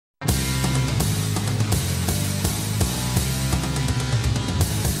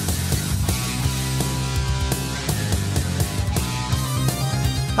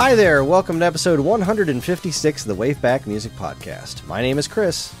Hi there, welcome to episode 156 of the WaveBack Music Podcast. My name is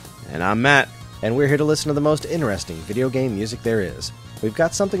Kris. And I'm Matt. And we're here to listen to the most interesting video game music there is. We've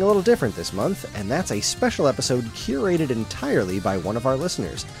got something a little different this month, and that's a special episode curated entirely by one of our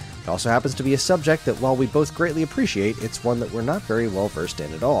listeners. It also happens to be a subject that, while we both greatly appreciate, it's one that we're not very well versed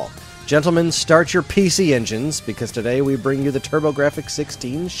in at all. Gentlemen, start your PC engines, because today we bring you the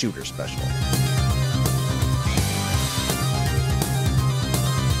TurboGrafx-16 Shooter Special.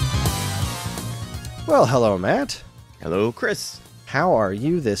 Well, hello, Matt. Hello, Kris. How are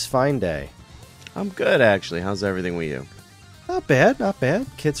you this fine day? I'm good, actually. How's everything with you? Not bad, not bad.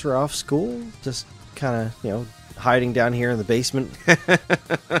 Kids are off school, just kind of, hiding down here in the basement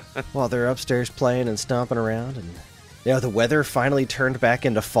while they're upstairs playing and stomping around. And the weather finally turned back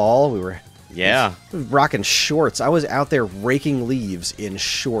into fall. We were rocking shorts. I was out there raking leaves in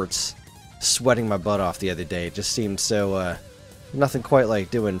shorts, sweating my butt off the other day. It just seemed so nothing quite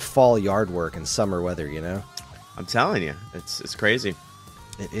like doing fall yard work in summer weather, I'm telling you, it's crazy.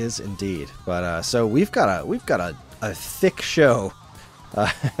 It is indeed. But so we've got a thick show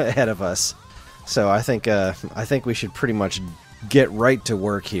ahead of us. So I think we should pretty much get right to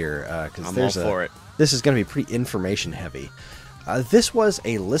work here, because I'm all for it. This is going to be pretty information heavy. This was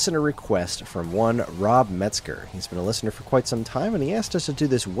a listener request from one Rob Metzger. He's been a listener for quite some time, and he asked us to do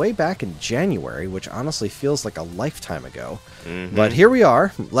this way back in January, which honestly feels like a lifetime ago. Mm-hmm. But here we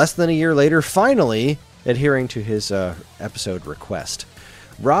are, less than a year later, finally adhering to his episode request.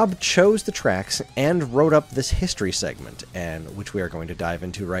 Rob chose the tracks and wrote up this history segment, and which we are going to dive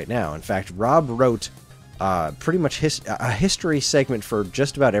into right now. In fact, Rob wrote pretty much a history segment for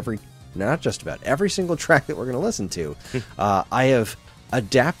not just about every single track that we're going to listen to. I have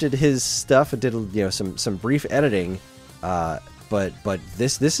adapted his stuff and did some brief editing, but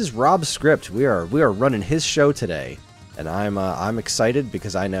this is Rob's script. We are running his show today, and I'm excited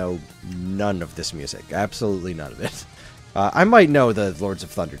because I know none of this music, absolutely none of it. I might know the Lords of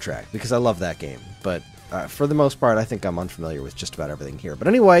Thunder track because I love that game, but for the most part, I think I'm unfamiliar with just about everything here. But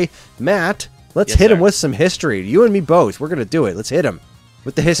anyway, Matt, let's hit him with some history. You and me both. We're gonna do it. Let's hit him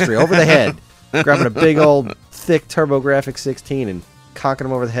with the history over the head, grabbing a big old thick TurboGrafx-16 and conking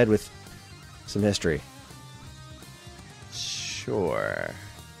him over the head with some history. Sure.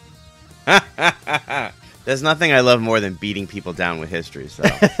 There's nothing I love more than beating people down with history. So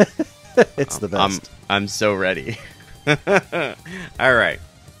it's the best. I'm so ready. All right.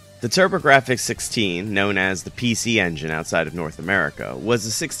 The TurboGrafx-16, known as the PC Engine outside of North America, was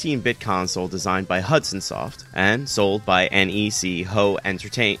a 16-bit console designed by Hudson Soft and sold by NEC Ho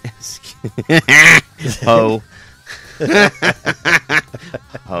Ho.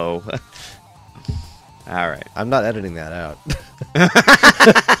 Ho. All right. I'm not editing that out.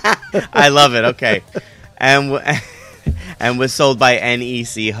 I love it. Okay. And was sold by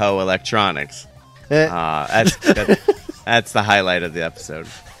NEC Ho Electronics. That's the highlight of the episode.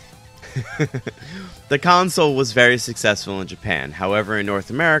 The console was very successful in Japan. However, in North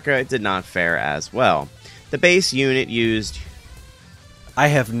America, it did not fare as well. The base unit used... I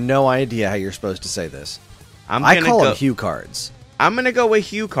have no idea how you're supposed to say this. I call them Hue cards. I'm going to go with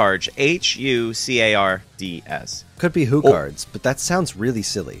Hue cards. Hucards. Could be Hue cards, but that sounds really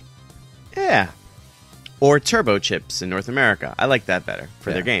silly. Yeah. Or turbo chips in North America. I like that better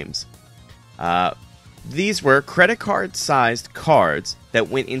for their games. These were credit card-sized cards that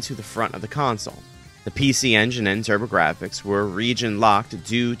went into the front of the console. The PC Engine and TurboGrafx were region-locked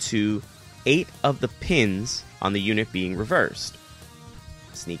due to 8 of the pins on the unit being reversed.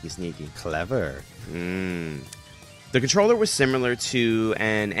 Sneaky, sneaky. Clever. The controller was similar to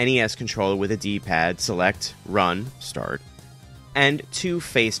an NES controller with a D-pad, select, run, start, and 2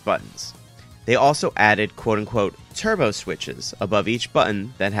 face buttons. They also added quote-unquote turbo switches above each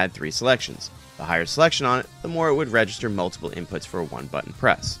button that had 3 selections. The higher selection on it, the more it would register multiple inputs for a one-button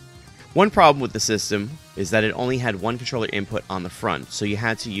press. One problem with the system is that it only had one controller input on the front, so you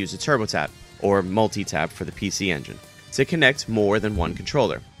had to use a turbo tap, or multi-tap for the PC Engine, to connect more than one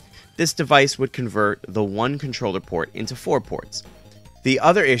controller. This device would convert the one controller port into 4 ports. The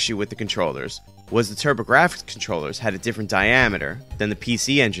other issue with the controllers was the TurboGrafx controllers had a different diameter than the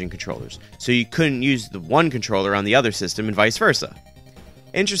PC Engine controllers, so you couldn't use the one controller on the other system and vice versa.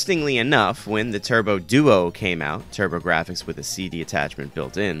 Interestingly enough, when the Turbo Duo came out, TurboGrafx with a CD attachment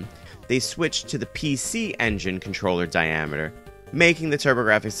built in, they switched to the PC Engine controller diameter, making the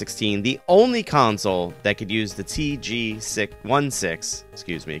TurboGrafx-16 the only console that could use the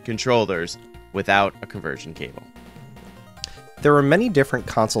TG16 controllers without a conversion cable. There were many different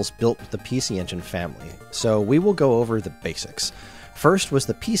consoles built with the PC Engine family, so we will go over the basics. First was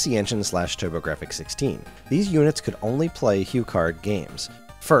the PC Engine / TurboGrafx-16. These units could only play HuCard games.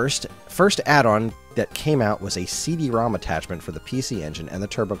 First add-on that came out was a CD-ROM attachment for the PC Engine and the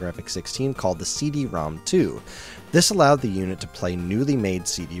TurboGrafx-16 called the CD-ROM 2. This allowed the unit to play newly made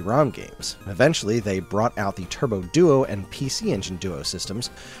CD-ROM games. Eventually, they brought out the Turbo Duo and PC Engine Duo systems,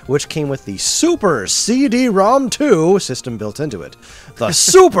 which came with the Super CD-ROM 2 system built into it. The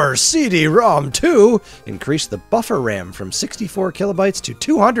Super CD-ROM 2 increased the buffer RAM from 64 kilobytes to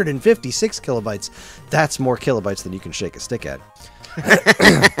 256 kilobytes. That's more kilobytes than you can shake a stick at.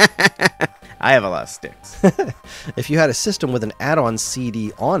 I have a lot of sticks. If you had a system with an add-on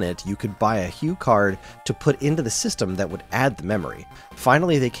CD on it, you could buy a Hue card to put into the system that would add the memory.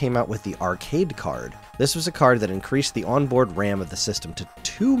 Finally, they came out with the arcade card. This was a card that increased the onboard RAM of the system to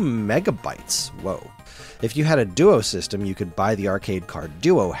 2 megabytes. Whoa. If you had a Duo system, you could buy the arcade card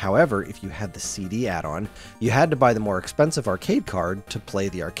Duo. However, if you had the CD add-on, you had to buy the more expensive arcade card to play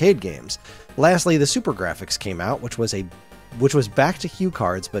the arcade games. Lastly, the SuperGrafx came out, which was back to Hue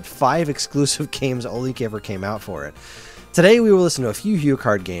cards, but 5 exclusive games only ever came out for it. Today we will listen to a few Hue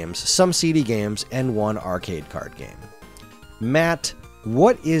card games, some CD games, and 1 arcade card game. Matt,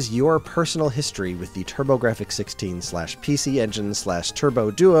 what is your personal history with the TurboGrafx-16 / PC Engine / Turbo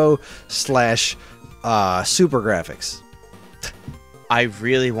Duo / SuperGrafx? I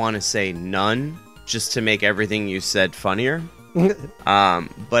really want to say none, just to make everything you said funnier.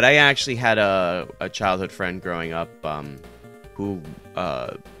 But I actually had a childhood friend growing up who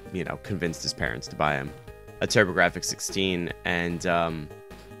convinced his parents to buy him a TurboGrafx-16, and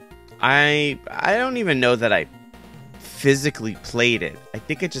I don't even know that I physically played it. I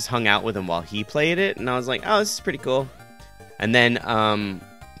think I just hung out with him while he played it, and I was like, oh, this is pretty cool. And then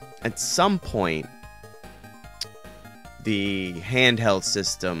at some point, the handheld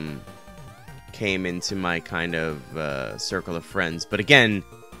system came into my kind of circle of friends, but again,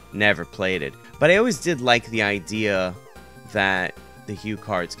 never played it. But I always did like the idea that the Hue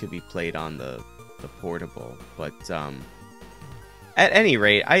cards could be played on the portable. But at any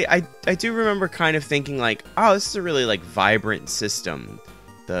rate, I do remember kind of thinking like, oh, this is a really like vibrant system.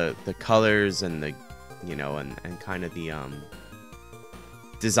 The colors and the and kind of the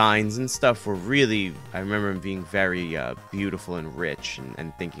designs and stuff were really, I remember them being very beautiful and rich,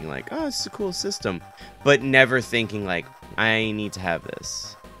 and thinking like, oh, this is a cool system, but never thinking like, I need to have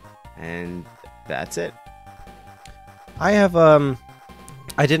this. And that's it. I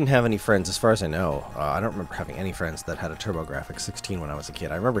didn't have any friends, as far as I know. I don't remember having any friends that had a TurboGrafx-16 when I was a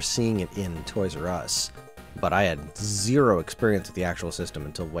kid. I remember seeing it in Toys R Us, but I had zero experience with the actual system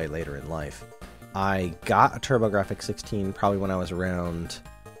until way later in life. I got a TurboGrafx-16 probably when I was around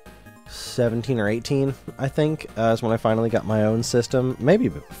 17 or 18, I think, is when I finally got my own system. Maybe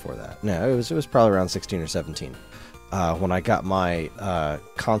a bit before that. No, it was probably around 16 or 17 when I got my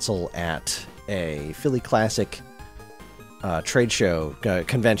console at a Philly Classic trade show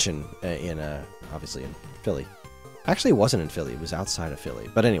convention obviously in Philly. Actually, it wasn't in Philly. It was outside of Philly.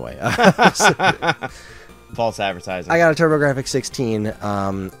 But anyway. False advertising. I got a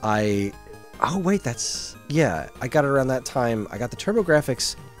TurboGrafx-16. Oh, wait, I got it around that time. I got the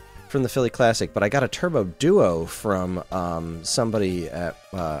TurboGrafx from the Philly Classic, but I got a Turbo Duo from somebody at,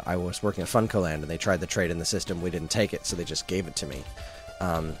 I was working at Funcoland, and they tried to trade in the system. We didn't take it, so they just gave it to me.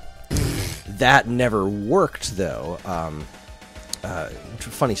 That never worked, though.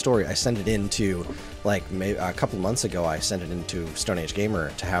 Funny story, I sent it into, like, maybe a couple months ago, I sent it into Stone Age Gamer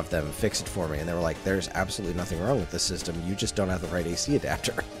to have them fix it for me, and they were like, there's absolutely nothing wrong with this system, you just don't have the right AC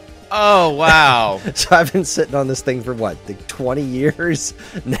adapter. Oh, wow. So I've been sitting on this thing for, what, like 20 years?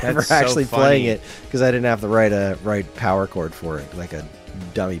 Never actually playing it, because I didn't have the right power cord for it, like a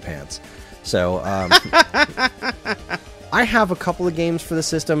dummy pants. So, I have a couple of games for the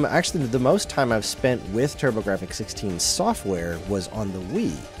system. Actually, the most time I've spent with TurboGrafx-16 software was on the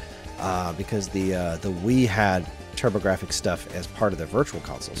Wii, because the Wii had TurboGrafx stuff as part of the Virtual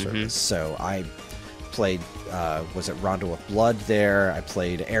Console service. So I played, was it Rondo of Blood there? I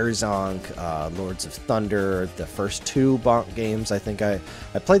played Air Zonk, Lords of Thunder, the first 2 Bonk games. I think I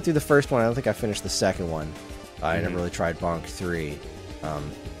played through the first one. I don't think I finished the second one. I never really tried Bonk 3.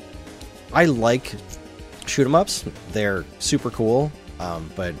 I like shoot 'em ups. They're super cool,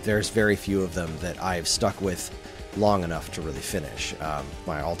 but there's very few of them that I've stuck with long enough to really finish.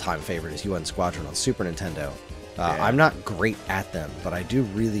 My all-time favorite is UN Squadron on Super Nintendo. I'm not great at them, but I do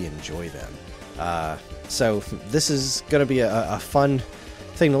really enjoy them. So this is going to be a fun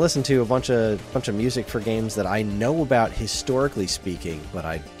thing to listen to, a bunch of music for games that I know about historically speaking, but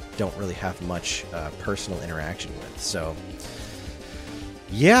I don't really have much personal interaction with. So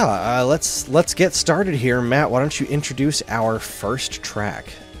yeah, let's get started here. Matt, why don't you introduce our first track?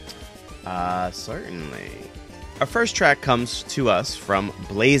 Certainly. Our first track comes to us from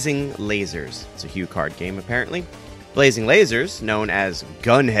Blazing Lazers. It's a HuCard game, apparently. Blazing Lazers, known as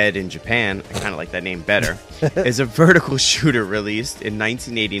Gunhead in Japan, I kind of like that name better, is a vertical shooter released in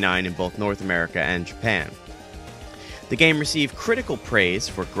 1989 in both North America and Japan. The game received critical praise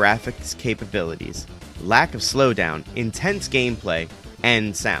for graphics capabilities, lack of slowdown, intense gameplay,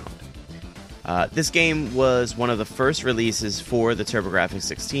 and sound. This game was one of the first releases for the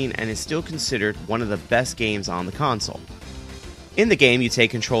TurboGrafx-16 and is still considered one of the best games on the console. In the game, you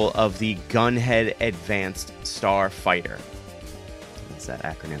take control of the Gunhead Advanced Star Fighter. What's that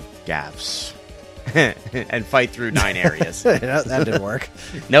acronym? GAVS. And fight through 9 areas. That didn't work.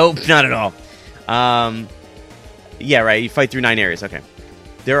 Nope, not at all. Yeah, right, you fight through 9 areas, okay.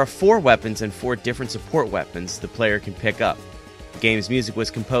 There are 4 weapons and 4 different support weapons the player can pick up. The game's music was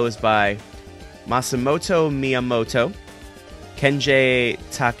composed by Miyamoto, Kenji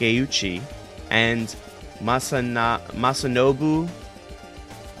Takeuchi, and Masanobu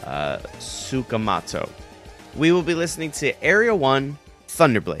Tsukamoto. We will be listening to Area 1,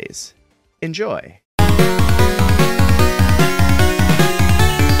 Thunderblaze. Enjoy.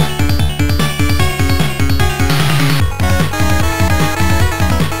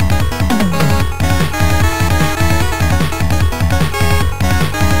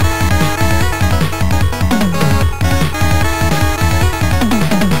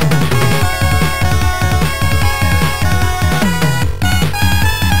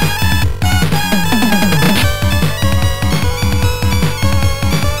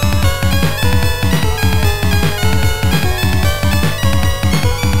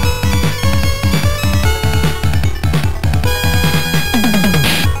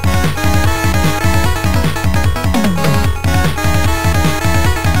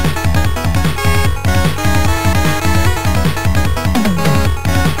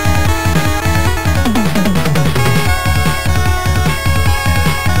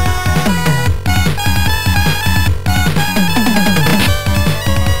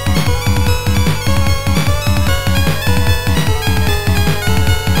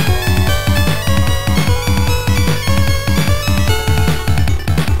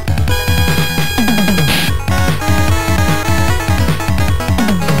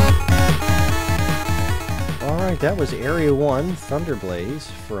 That was Area 1, Thunderblaze,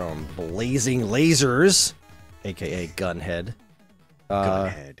 from Blazing Lazers, aka Gunhead.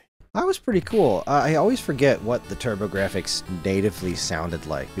 Gunhead. That was pretty cool. I always forget what the TurboGrafx natively sounded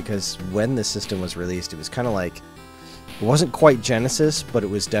like, because when the system was released, it was kind of like, it wasn't quite Genesis, but it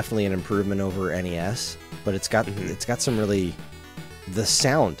was definitely an improvement over NES. But it's got some really, the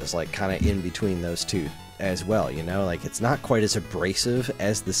sound is like kind of in between those two as well, you know? Like, it's not quite as abrasive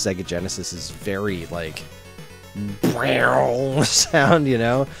as the Sega Genesis is very, like, sound, you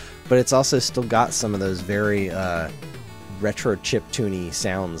know, but it's also still got some of those very retro chiptune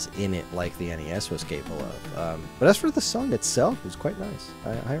sounds in it, like the NES was capable of. But as for the song itself, it was quite nice.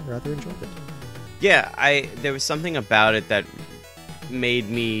 I rather enjoyed it. Yeah, there was something about it that made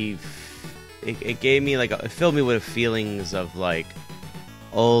me. It gave me like it filled me with feelings of like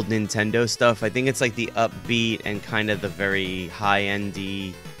old Nintendo stuff. I think it's like the upbeat and kind of the very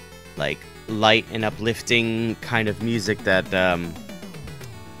high-endy, like light and uplifting kind of music that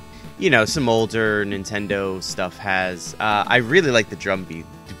you know, some older Nintendo stuff has. I really like the drum beat.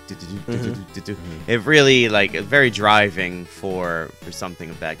 It really, like, very driving for something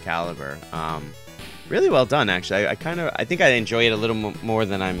of that caliber. Really well done, actually. I think I enjoy it a little more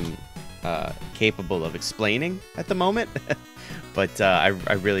than I'm capable of explaining at the moment. But I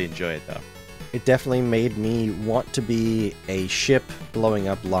really enjoy it, though. It definitely made me want to be a ship blowing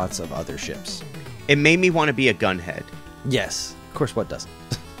up lots of other ships. It made me want to be a gunhead. Yes. Of course, what doesn't?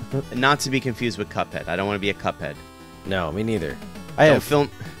 Not to be confused with Cuphead. I don't want to be a Cuphead. No, me neither. Don't fill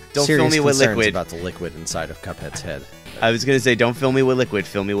me with liquid. About the liquid inside of Cuphead's head. I was going to say, don't fill me with liquid,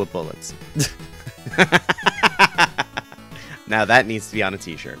 fill me with bullets. Now that needs to be on a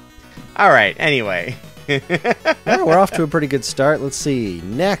t-shirt. All right, anyway. Well, we're off to a pretty good start. Let's see.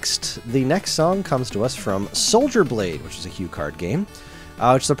 The next song comes to us from Soldier Blade, which is a HuCard game,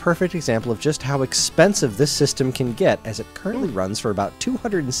 which is a perfect example of just how expensive this system can get, as it currently runs for about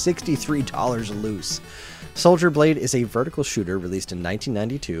 $263 loose. Soldier Blade is a vertical shooter released in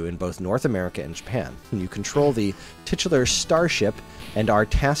 1992 in both North America and Japan. You control the titular starship and are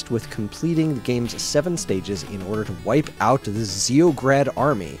tasked with completing the game's 7 stages in order to wipe out the Zeograd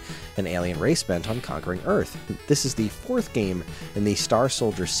army, an alien race bent on conquering Earth. This is the 4th game in the Star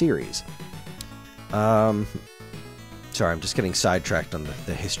Soldier series. Sorry, I'm just getting sidetracked on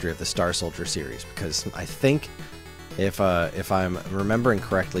the history of the Star Soldier series, because I think If I'm remembering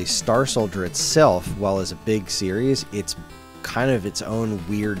correctly, Star Soldier itself, while as a big series, it's kind of its own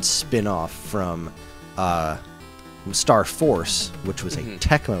weird spin-off from Star Force, which was a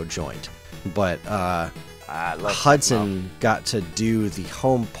Tecmo joint. But Hudson got to do the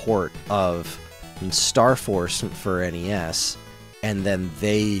home port of Star Force for NES, and then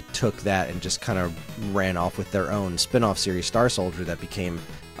they took that and just kind of ran off with their own spin-off series, Star Soldier, that became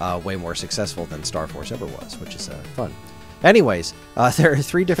way more successful than Star Force ever was, which is fun. Anyways, there are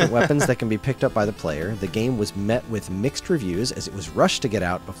 3 different weapons that can be picked up by the player. The game was met with mixed reviews as it was rushed to get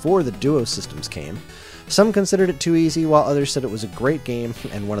out before the Duo systems came. Some considered it too easy, while others said it was a great game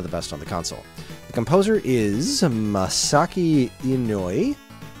and one of the best on the console. The composer is Masaaki Inoue.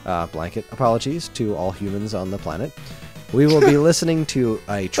 Blanket apologies to all humans on the planet. We will be listening to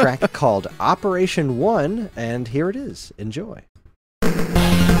a track called Operation 1, and here it is. Enjoy.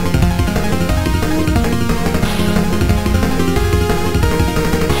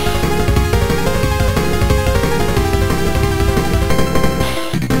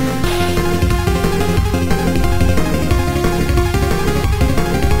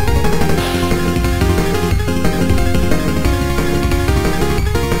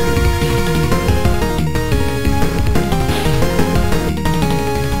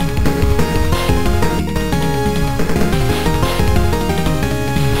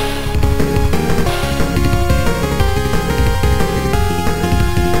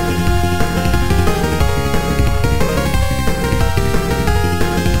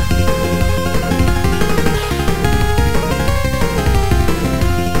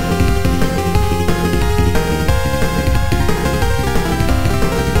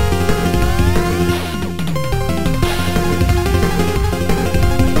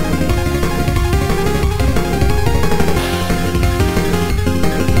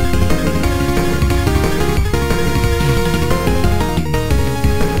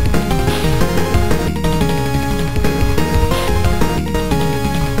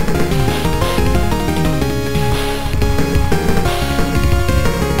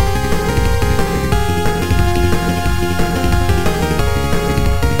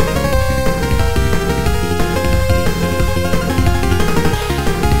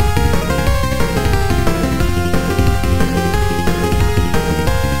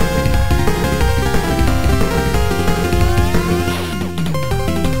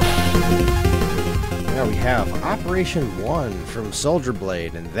 Operation 1 from Soldier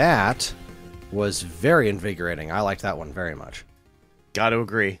Blade, and that was very invigorating. I liked that one very much. Gotta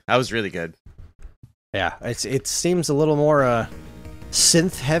agree. That was really good. Yeah, it seems a little more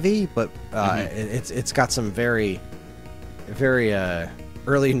synth heavy, but it's got some very early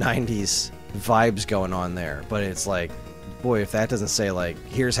 90s vibes going on there. But it's like, boy, if that doesn't say like,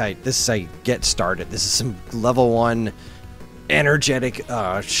 this is how you get started. This is some level 1 energetic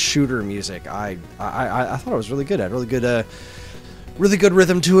shooter music. I thought it was really good. It had really good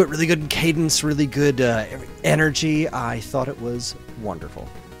rhythm to it, really good cadence, really good energy. I thought it was wonderful.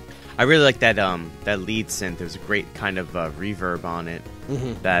 I really like that that lead synth. There's a great kind of reverb on it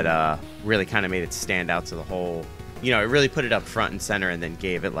that really kind of made it stand out to the whole. You know, it really put it up front and center, and then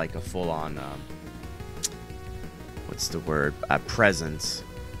gave it like a full-on what's the word? Presence.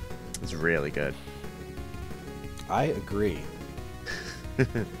 It's really good. I agree.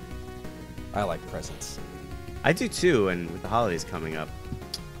 I like presents. I do too, and with the holidays coming up.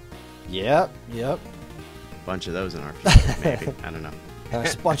 Yep. A bunch of those in our future, maybe. I don't know.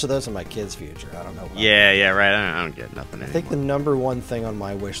 There's a bunch of those in my kids' future. I don't know. Yeah, right. I don't get nothing anymore. I think the number one thing on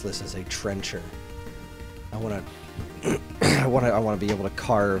my wish list is a trencher. I want to be able to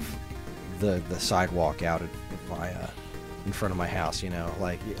carve the sidewalk out in front of my house. You know,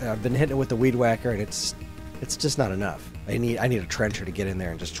 like I've been hitting it with the weed whacker, and it's just not enough. I need a trencher to get in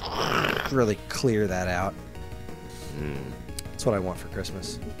there and just really clear that out. That's what I want for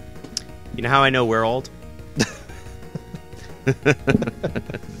Christmas. You know how I know we're old?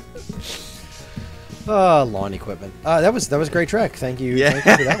 Lawn equipment. That was a great track. Thank you. Yeah. Thank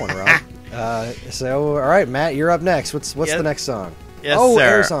you for that one, Rob. So, all right, Matt, you're up next. What's the next song? Yes,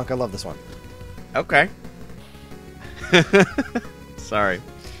 sir. sir. Zonk. I love this one. Okay. Sorry.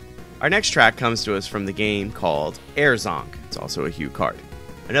 Our next track comes to us from the game called Zonk. It's also a Hue card.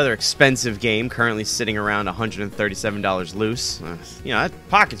 Another expensive game, currently sitting around $137 loose. You know, that's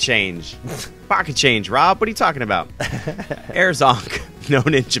pocket change. Pocket change, Rob. What are you talking about? Zonk,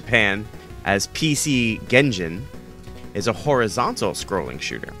 known in Japan as PC Genjin, is a horizontal scrolling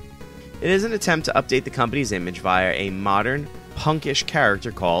shooter. It is an attempt to update the company's image via a modern, punkish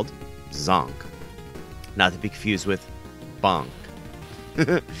character called Zonk. Not to be confused with Bonk.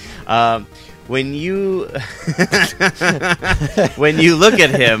 When you when you look at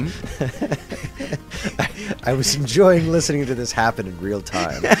him, I was enjoying listening to this happen in real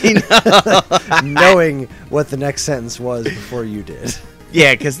time. I know. Knowing what the next sentence was before you did.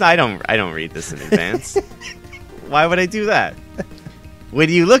 Yeah, because I don't read this in advance. Why would I do that? When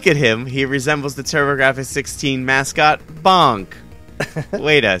you look at him, he resembles the TurboGrafx-16 mascot Bonk.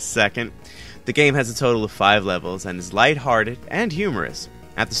 Wait a second. The game has a total of 5 levels and is lighthearted and humorous.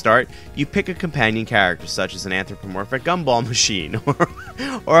 At the start, you pick a companion character such as an anthropomorphic gumball machine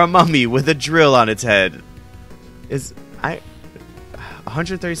or a mummy with a drill on its head.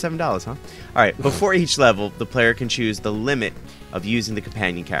 $137, huh? Alright, before each level, the player can choose the limit of using the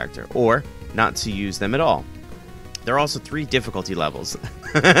companion character, or not to use them at all. There are also 3 difficulty levels.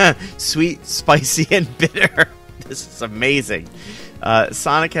 Sweet, spicy, and bitter. This is amazing.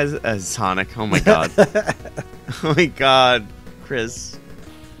 Sonic has... Sonic, oh my god. Oh my god, Kris.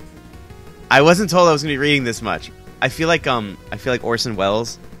 I wasn't told I was going to be reading this much. I feel like Orson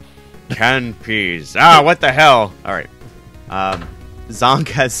Welles. Canned peas. Ah, what the hell? Alright. Zonk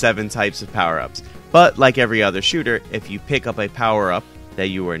has 7 types of power-ups. But like every other shooter, if you pick up a power-up that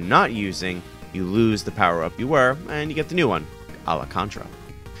you were not using, you lose the power-up you were, and you get the new one, a la Contra.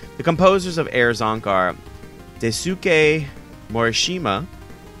 The composers of Air Zonk are Daisuke Morishima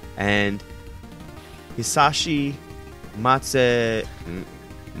and Hisashi Matsushita.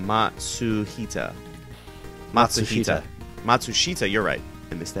 Matsushita, you're right.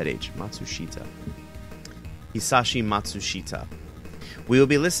 I missed that H. Matsushita. Hisashi Matsushita. We will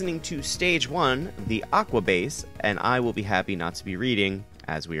be listening to Stage 1, the Aqua Bass, and I will be happy not to be reading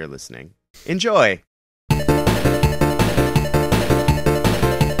as we are listening. Enjoy!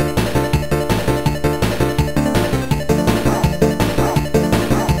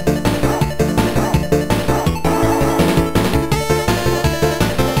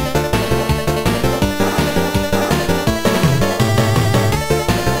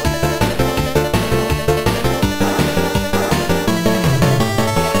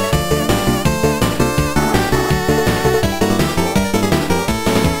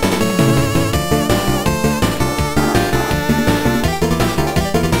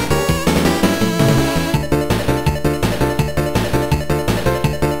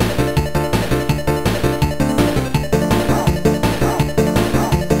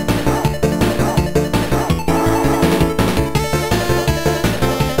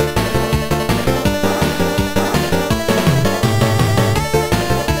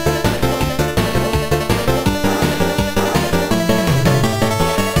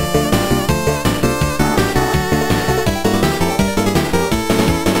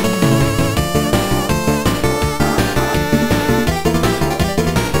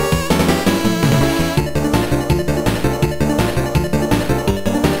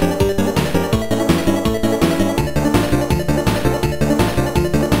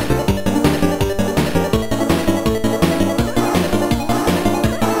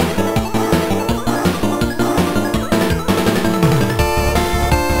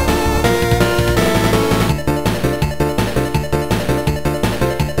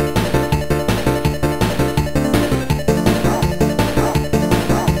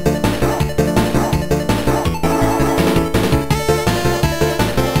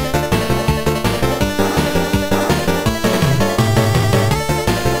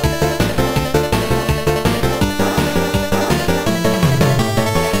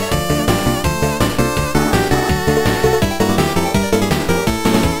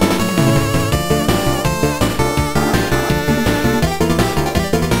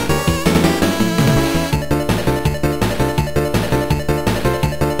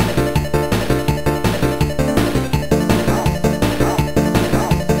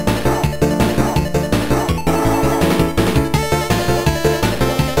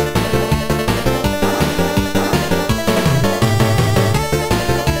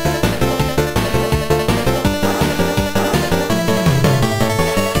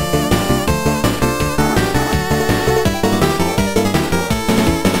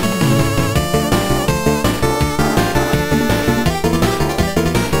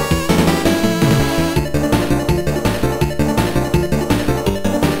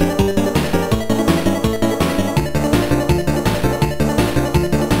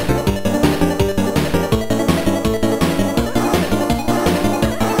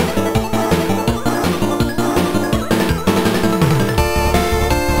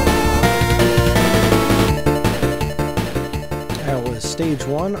 Stage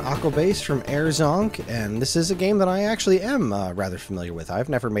 1, Aqua Bass from Air Zonk, and this is a game that I actually am rather familiar with. I've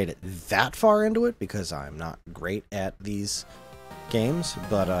never made it that far into it because I'm not great at these games,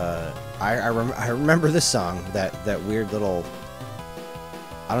 but I remember this song, that weird little.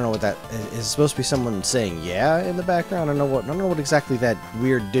 I don't know what that is. Supposed to be someone saying "yeah" in the background. I don't know what exactly that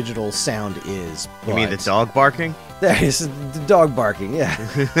weird digital sound is. You mean the dog barking? There is the dog barking, yeah.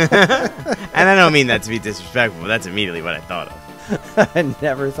 And I don't mean that to be disrespectful, but that's immediately what I thought of. I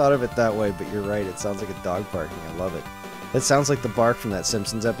never thought of it that way, but you're right. It sounds like a dog barking. I love it. It sounds like the bark from that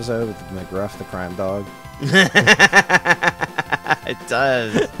Simpsons episode with McGruff, the crime dog. It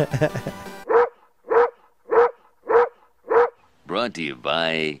does. Brought to you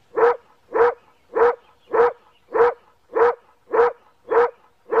by...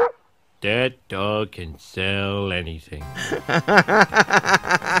 That dog can sell anything.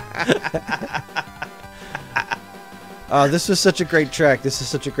 This was such a great track. This is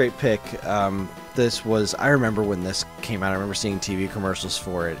such a great pick. I remember when this came out, I remember seeing TV commercials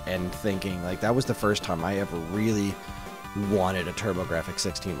for it and thinking, like, that was the first time I ever really wanted a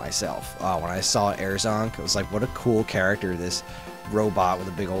TurboGrafx-16 myself. When I saw Zonk, I was like, what a cool character, this robot with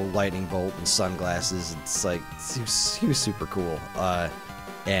a big old lightning bolt and sunglasses. It's like, he was super cool.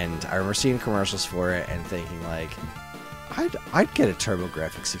 And I remember seeing commercials for it and thinking, like, I'd get a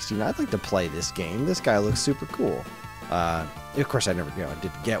TurboGrafx-16. I'd like to play this game. This guy looks super cool. Of course, I never,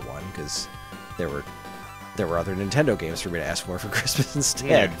 didn't get one because there were other Nintendo games for me to ask for Christmas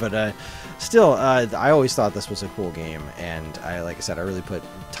instead. Yeah. But still, I always thought this was a cool game, and like I said, I really put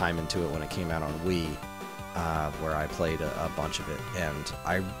time into it when it came out on Wii, where I played a bunch of it, and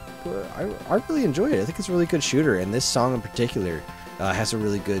I really enjoyed it. I think it's a really good shooter, and this song in particular has a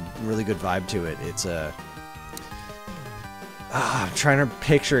really good vibe to it. It's a I'm trying to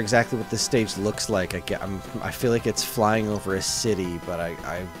picture exactly what this stage looks like. I feel like it's flying over a city, but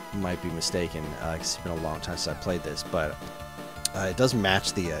I might be mistaken. It's been a long time since I played this, but it does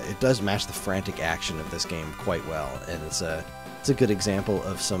match the frantic action of this game quite well, and it's a good example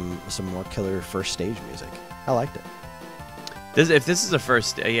of some more killer first stage music. I liked it. If this is a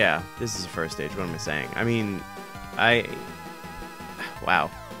first, this is a first stage. What am I saying? I mean,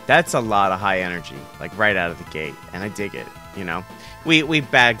 wow, that's a lot of high energy, like right out of the gate, and I dig it. We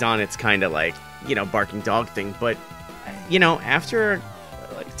bagged on its kind of like, barking dog thing, but, after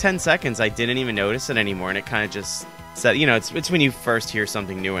like 10 seconds, I didn't even notice it anymore, and it kind of just said, it's when you first hear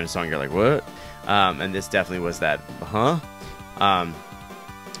something new in a song, you're like, what? And this definitely was that,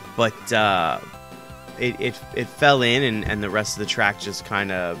 but it fell in, and the rest of the track just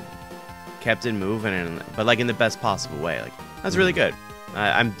kind of kept it moving, but like in the best possible way. Like, that's really good.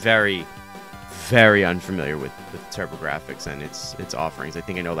 I'm very unfamiliar with TurboGrafx and its offerings. I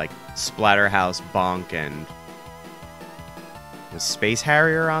think I know like Splatterhouse, Bonk, and was Space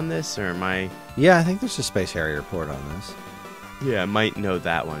Harrier on this, or am I? Yeah, I think there's a Space Harrier port on this. Yeah, I might know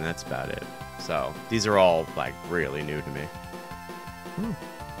that one. That's about it. So these are all like really new to me.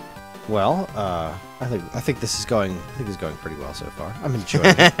 Well, I think this is going pretty well so far. I'm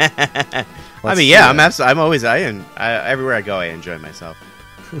enjoying it. I'm always everywhere I go I enjoy myself.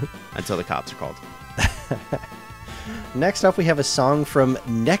 Until the cops are called. Next up, we have a song from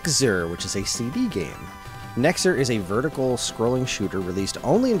Nexzr, which is a CD game. Nexzr is a vertical scrolling shooter released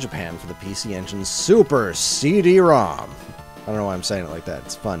only in Japan for the PC Engine's Super CD-ROM. I don't know why I'm saying it like that.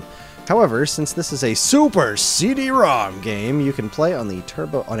 It's fun. However, since this is a Super CD-ROM game, you can play on a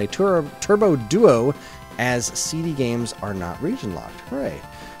Turbo Duo, as CD games are not region locked. Hooray!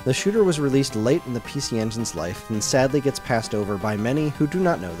 The shooter was released late in the PC Engine's life and sadly gets passed over by many who do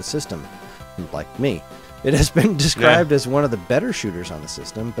not know the system, like me. It has been described as one of the better shooters on the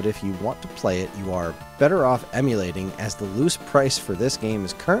system, but if you want to play it, you are better off emulating, as the loose price for this game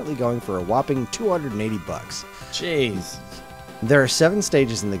is currently going for a whopping $280. Jeez. There are 7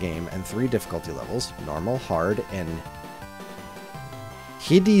 stages in the game and 3 difficulty levels: normal, hard, and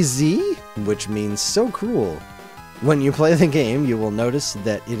Hidizi, which means so cruel. When you play the game, you will notice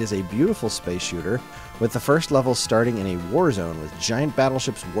that it is a beautiful space shooter, with the first level starting in a war zone with giant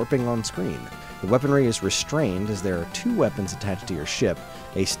battleships warping on screen. The weaponry is restrained as there are 2 weapons attached to your ship,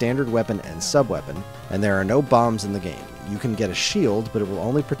 a standard weapon and sub-weapon, and there are no bombs in the game. You can get a shield, but it will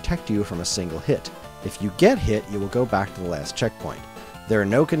only protect you from a single hit. If you get hit, you will go back to the last checkpoint. There are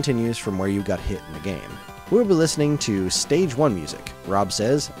no continues from where you got hit in the game. We'll be listening to Stage 1 music. Rob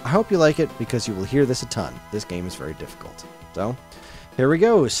says, I hope you like it because you will hear this a ton. This game is very difficult. So, here we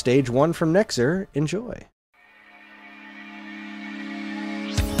go. Stage 1 from Nexzr. Enjoy.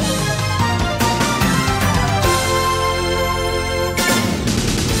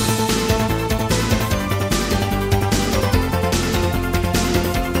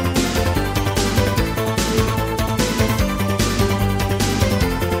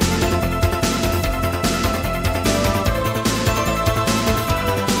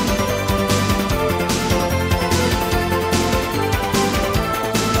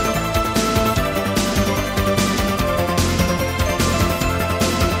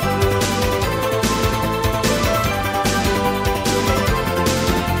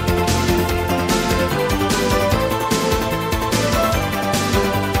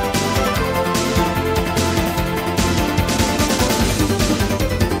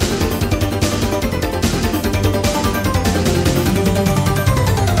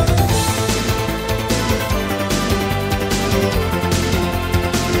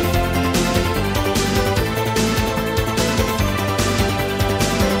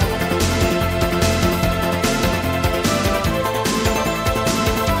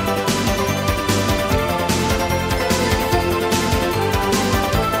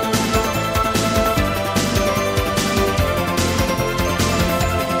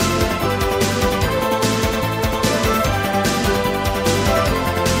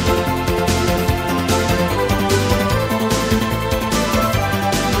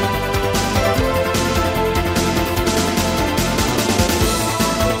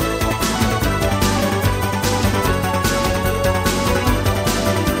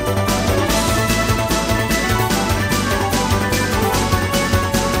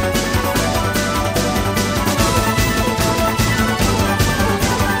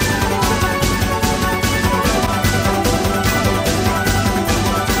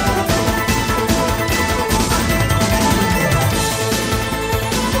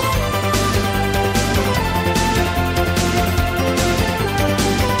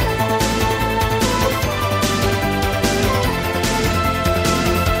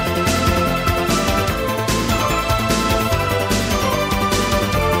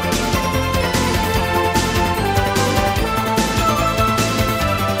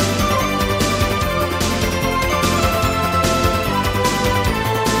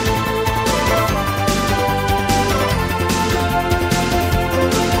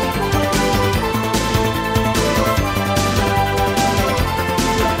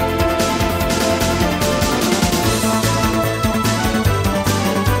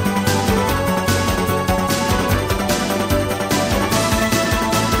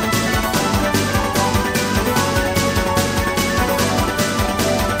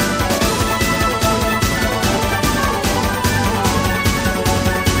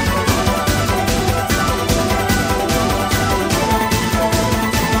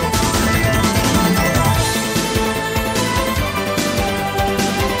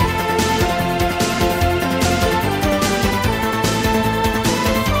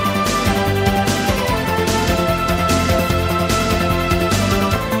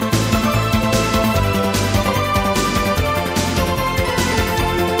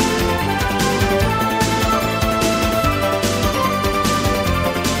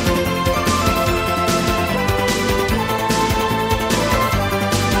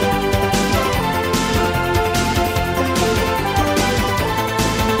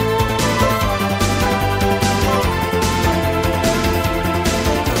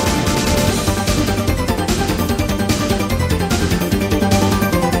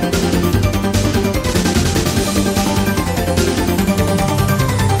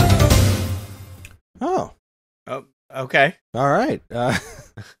 Okay. All right.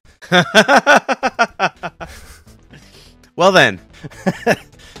 Well then,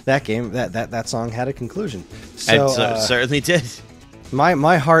 That game, that song had a conclusion. So it certainly did.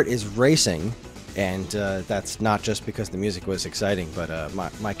 my heart is racing, and that's not just because the music was exciting, but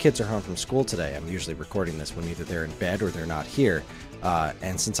my kids are home from school today. I'm usually recording this when either they're in bed or they're not here.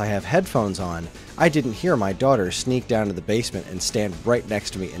 And since I have headphones on, I didn't hear my daughter sneak down to the basement and stand right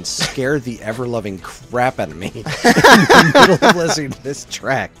next to me and scare the ever-loving crap out of me in the middle of listening to this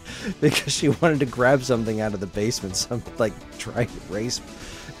track because she wanted to grab something out of the basement, some like dry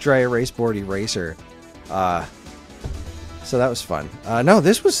erase board eraser. So that was fun. No,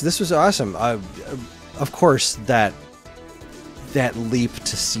 this was awesome. Of course, that leap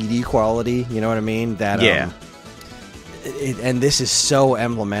to CD quality, you know what I mean? That and this is so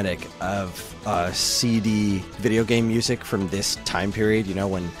emblematic of CD video game music from this time period. You know,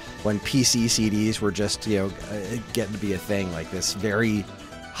 when PC CDs were just getting to be a thing, like this very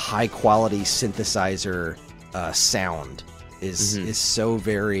high quality synthesizer sound is so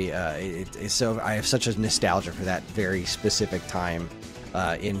very it's so I have such a nostalgia for that very specific time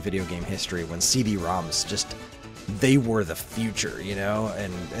in video game history when CD-ROMs just they were the future, you know,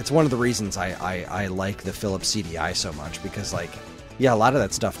 and it's one of the reasons I like the Philips CDI so much because a lot of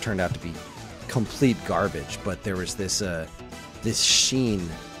that stuff turned out to be complete garbage, but there was this sheen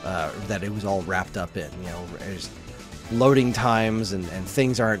that it was all wrapped up in, you know. Loading times and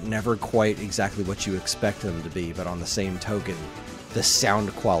things aren't never quite exactly what you expect them to be, but on the same token, the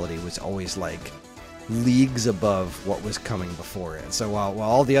sound quality was always like leagues above what was coming before it. So while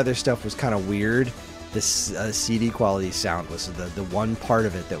all the other stuff was kind of weird, this CD quality sound was the one part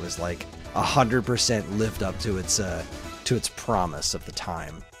of it that was like 100% lived up to its promise of the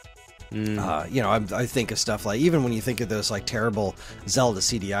time. I think of stuff like, even when you think of those like terrible Zelda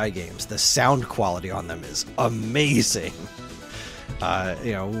CDI games, the sound quality on them is amazing.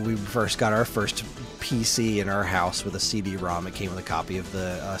 We first got our first PC in our house with a CD-ROM. It came with a copy of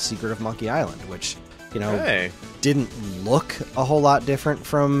the Secret of Monkey Island, which, didn't look a whole lot different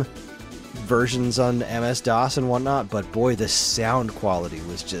from versions on MS-DOS and whatnot, but boy, the sound quality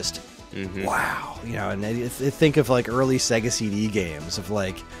was just wow. And think of like early Sega CD games of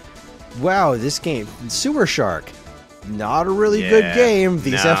like, wow, this game, Sewer Shark, not a really good game.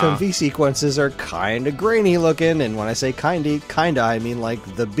 These FMV sequences are kind of grainy looking, and when I say kinda, I mean like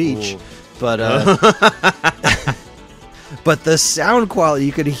the beach. Ooh. But but the sound quality,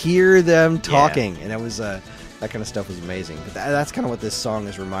 you could hear them talking, and it was that kind of stuff was amazing. But that's kind of what this song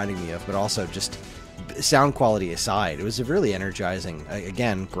is reminding me of. But also, just sound quality aside, it was really energizing.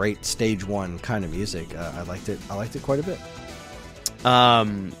 Again, great stage one kind of music. I liked it quite a bit.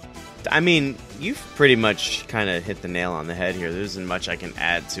 I mean, you've pretty much kind of hit the nail on the head here. There isn't much I can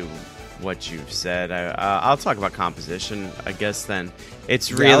add to what you've said. I'll talk about composition, I guess, then.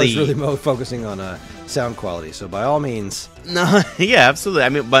 It's really... I was really focusing on sound quality, so by all means... No, yeah, absolutely.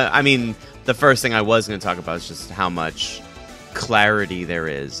 I mean, the first thing I was going to talk about is just how much clarity there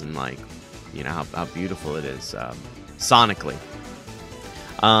is and, like, you know, how beautiful it is sonically.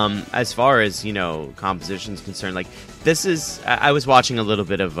 As far as, composition's concerned, like, this is... I was watching a little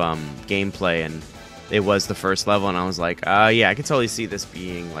bit of gameplay, and it was the first level, and I was like, yeah, I can totally see this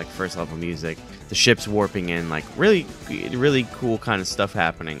being, like, first level music. The ship's warping in, like, really, really cool kind of stuff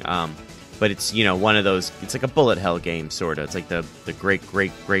happening. But it's, one of those... It's like a bullet hell game, sort of. It's like the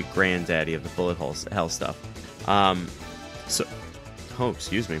great-great-great-granddaddy of the bullet hell stuff.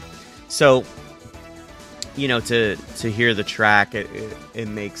 Excuse me. So... to hear the track, it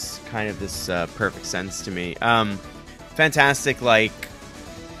makes kind of this perfect sense to me. Fantastic, like,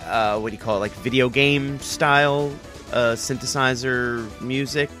 what do you call it? Like video game style synthesizer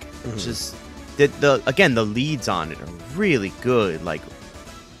music. Just the leads on it are really good. Like,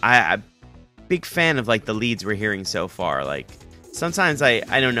 I'm big fan of like the leads we're hearing so far. Like, sometimes I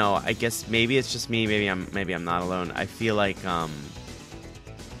don't know. I guess maybe it's just me. Maybe I'm not alone. I feel like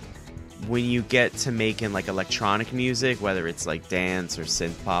when you get to making like electronic music, whether it's like dance or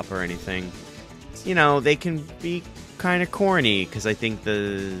synth pop or anything, they can be kind of corny, because I think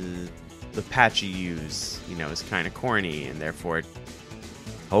the patch you use, is kind of corny, and therefore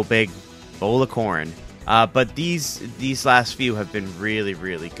whole big bowl of corn. But these last few have been really,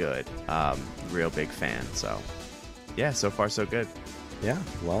 really good. Real big fan. So yeah, so far so good. Yeah.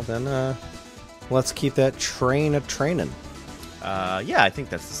 Well then, let's keep that train a trainin'. Yeah, I think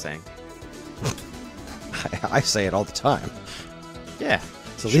that's the saying. I say it all the time. Yeah.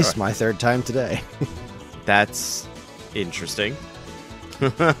 It's at least my third time today. That's interesting.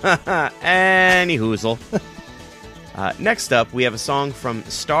 Any hoozle. Next up, we have a song from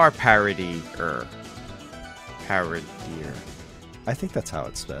Star Parodier. I think that's how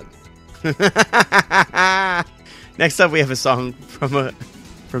it's said. Next up, we have a song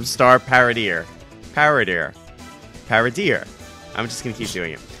from Star Parodier. Parodier. I'm just gonna keep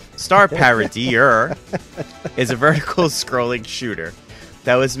doing it. Star Parodier is a vertical scrolling shooter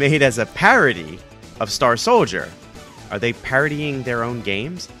that was made as a parody of Star Soldier. Are they parodying their own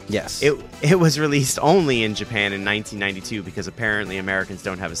games? Yes. It was released only in Japan in 1992 because apparently Americans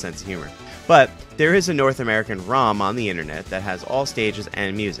don't have a sense of humor. But there is a North American ROM on the internet that has all stages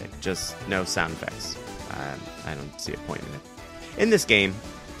and music, just no sound effects. I don't see a point in it. In this game,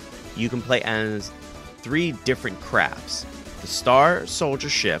 you can play as 3 different crafts: the Star Soldier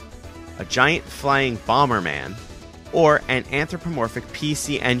ship, a giant flying Bomberman, or an anthropomorphic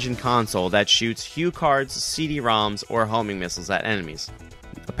PC Engine console that shoots Hue cards, CD-ROMs, or homing missiles at enemies.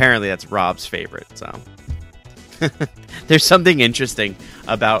 Apparently that's Rob's favorite, so... There's something interesting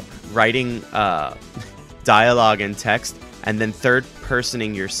about writing dialogue and text and then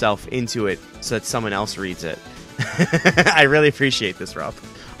third-personing yourself into it so that someone else reads it. I really appreciate this, Rob.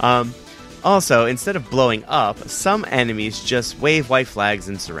 Also, instead of blowing up, some enemies just wave white flags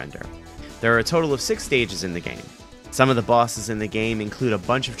and surrender. There are a total of 6 stages in the game. Some of the bosses in the game include a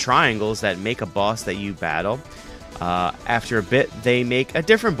bunch of triangles that make a boss that you battle. After a bit, they make a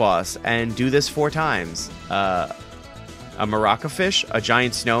different boss and do this 4 times. A maraca fish, a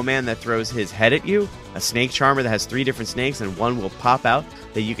giant snowman that throws his head at you, a snake charmer that has 3 different snakes and one will pop out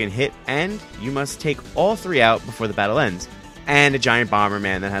that you can hit, and you must take all 3 out before the battle ends. And a giant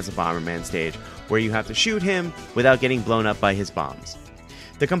Bomberman that has a Bomberman stage where you have to shoot him without getting blown up by his bombs.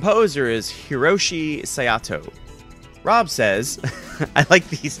 The composer is Hiroshi Saito. Rob says, I like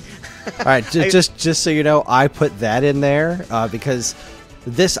these. All right, just so you know, I put that in there because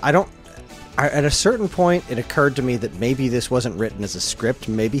this, at a certain point, it occurred to me that maybe this wasn't written as a script.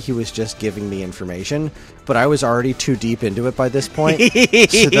 Maybe he was just giving me information, but I was already too deep into it by this point. So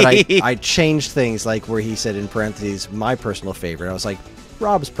that I changed things, like where he said in parentheses, my personal favorite. I was like,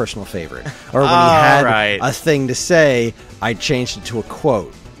 Rob's personal favorite. Or when he had a thing to say, I changed it to a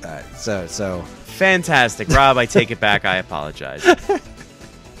quote. So fantastic. Rob, I take it back. I apologize.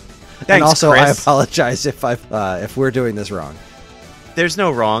 Thanks, and also, Kris. I apologize if we're doing this wrong. There's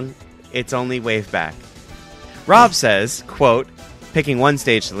no wrong. It's only WaveBack. Rob says, quote, picking one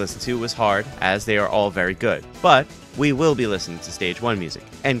stage to listen to was hard, as they are all very good, but we will be listening to Stage 1 music,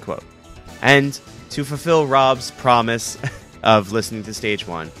 end quote. And to fulfill Rob's promise of listening to Stage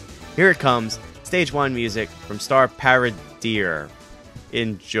 1, here it comes, Stage 1 music from Star Parodier.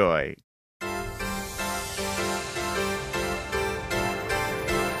 Enjoy.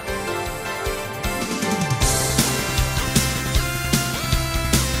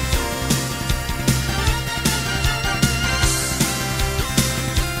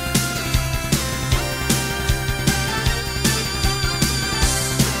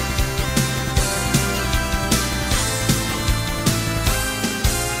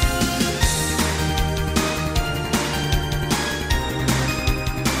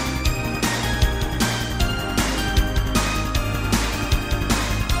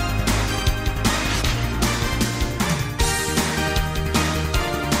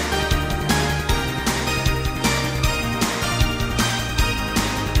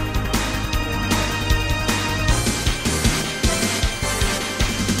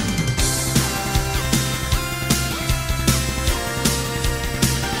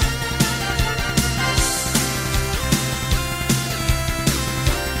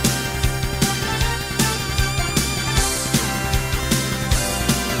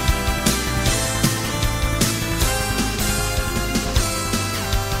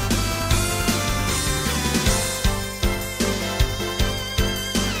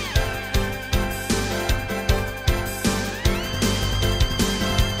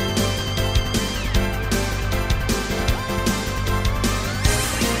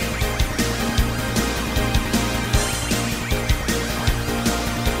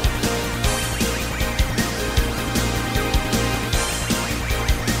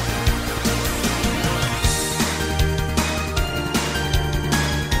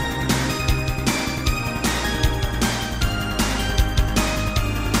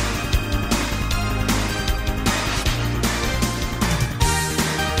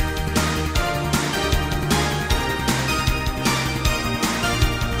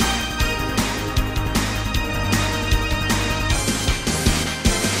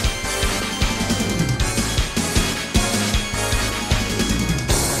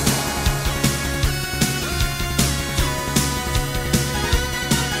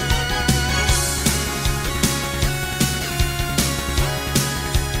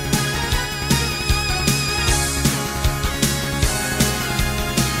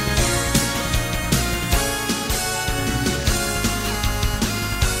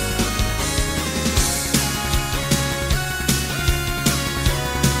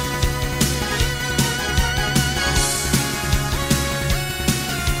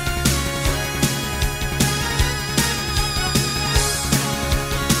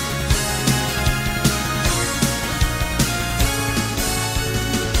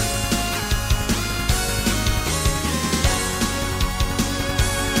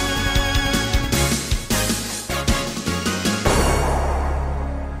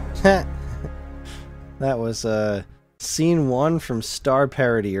 That was scene 1 from Star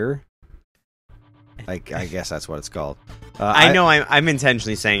Parodier. I guess that's what it's called. I know I'm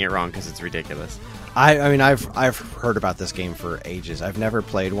intentionally saying it wrong because it's ridiculous. I mean, I've heard about this game for ages. I've never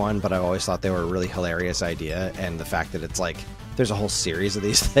played one, but I've always thought they were a really hilarious idea, and the fact that it's like there's a whole series of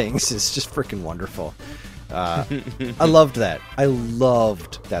these things is just freaking wonderful. I loved that. I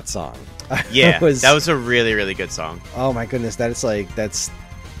loved that song. Yeah, that was a really, really good song. Oh my goodness,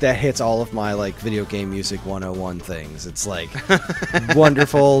 that hits all of my like video game music 101 things. It's like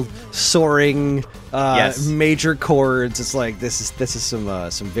wonderful soaring major chords. It's like this is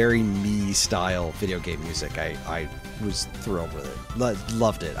some very me style video game music. I was thrilled with it.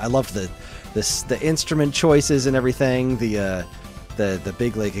 Loved it. I loved the instrument choices and everything. The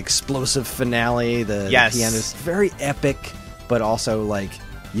big like explosive finale. The piano's very epic, but also like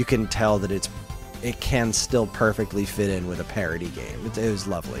you can tell that it can still perfectly fit in with a parody game. It was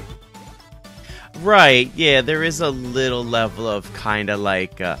lovely. Right, yeah, there is a little level of kind of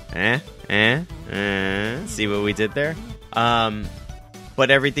like, see what we did there? But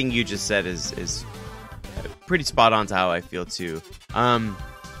everything you just said is pretty spot on to how I feel too.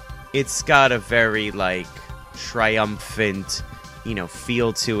 It's got a very like triumphant,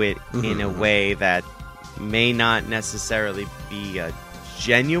 feel to it in a way that may not necessarily be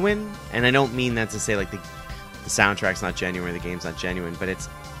genuine, and I don't mean that to say like the soundtrack's not genuine, the game's not genuine, but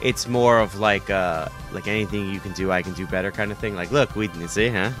it's more of like anything you can do, I can do better kind of thing. Like, look, we see,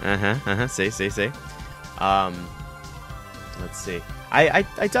 see. Let's see. I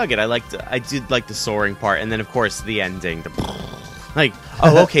dug it. I did like the soaring part, and then of course the ending. Like,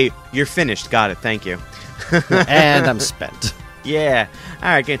 oh, okay, you're finished. Got it. Thank you. And I'm spent. Yeah. All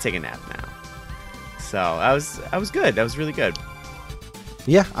right, gonna take a nap now. So I was good. That was really good.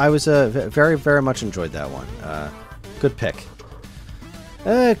 Yeah, I was very, very much enjoyed that one. Good pick.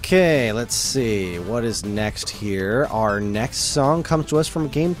 Okay, let's see. What is next here? Our next song comes to us from a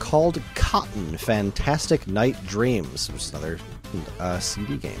game called Cotton Fantastic Night Dreams, which is another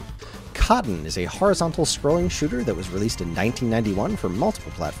CD game. Cotton is a horizontal scrolling shooter that was released in 1991 for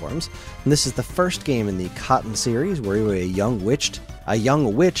multiple platforms, and this is the first game in the Cotton series where you are a young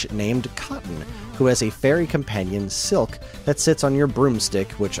witch named Cotton, who has a fairy companion, Silk, that sits on your broomstick,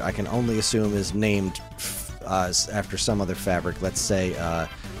 which I can only assume is named after some other fabric. Let's say,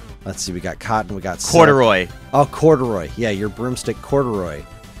 let's see, we got cotton, we got corduroy. Silk. Oh, corduroy. Yeah, your broomstick, corduroy,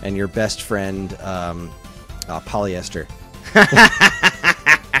 and your best friend, polyester.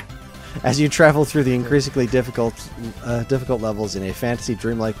 As you travel through the increasingly difficult levels in a fantasy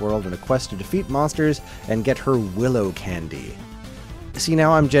dreamlike world in a quest to defeat monsters and get her willow candy. See,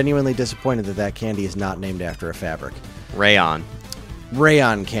 now I'm genuinely disappointed that candy is not named after a fabric. Rayon.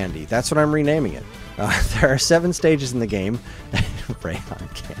 Rayon candy. That's what I'm renaming it. There are 7 stages in the game. Rayon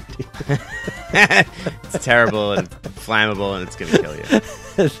candy. It's terrible and flammable, and it's going to kill you.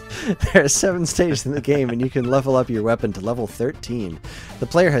 There are 7 stages in the game, and you can level up your weapon to level 13. The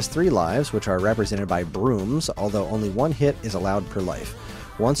player has 3 lives, which are represented by brooms, although only 1 hit is allowed per life.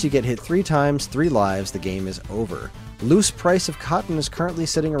 Once you get hit 3 times, 3 lives, the game is over. Loose price of cotton is currently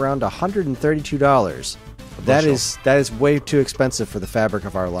sitting around $132. That is way too expensive for the fabric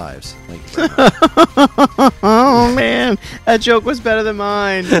of our lives. Thank you very much. Oh man, that joke was better than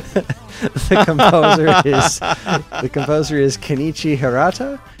mine. The composer is Kenichi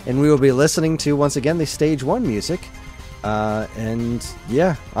Hirata, and we will be listening to once again the Stage 1 music. And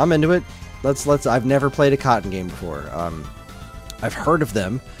yeah, I'm into it. I've never played a Cotton game before. I've heard of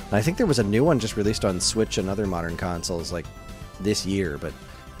them, and I think there was a new one just released on Switch and other modern consoles like this year, but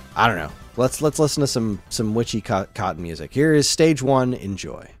I don't know. Let's listen to some witchy cotton music. Here is Stage 1.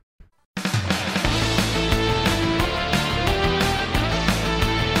 Enjoy.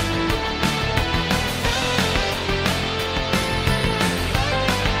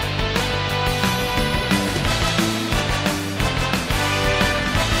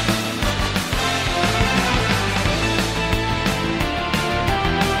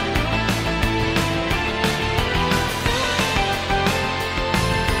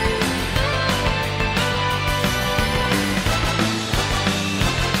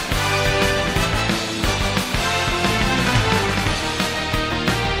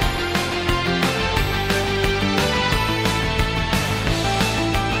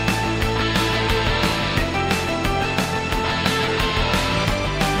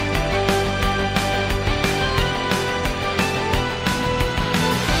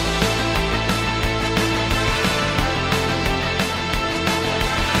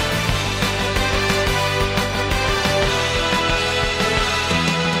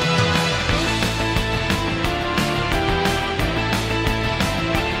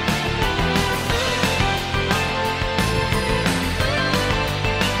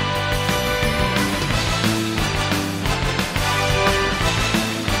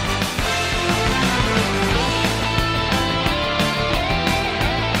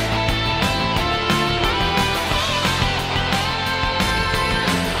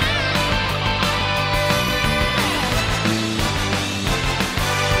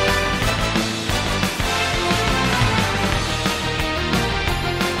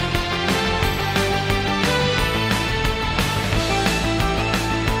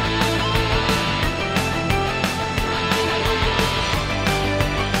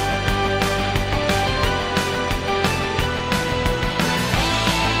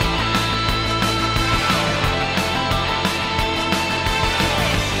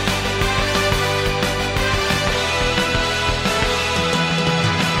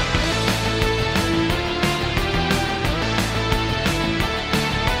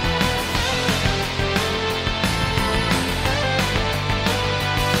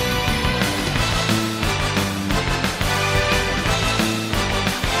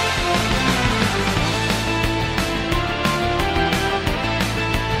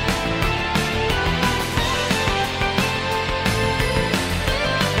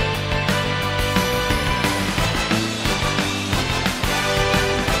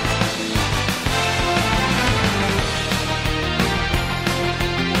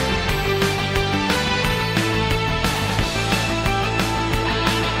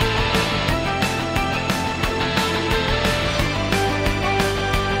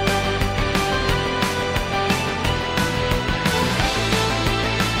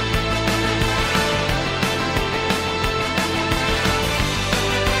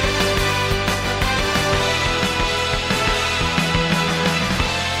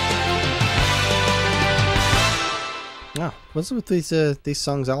 What's with these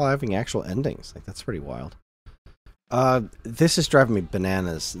songs all having actual endings? Like, that's pretty wild. This is driving me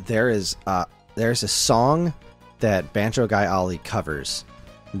bananas. There's a song that Banjo Guy Ali covers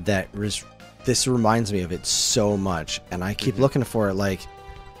this reminds me of it so much, and I keep looking for it. Like,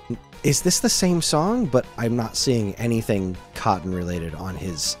 is this the same song? But I'm not seeing anything Cotton related on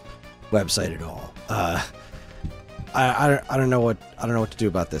his website at all. I don't know what to do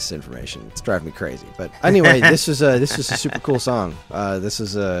about this information. It's driving me crazy. But anyway, this is a super cool song. This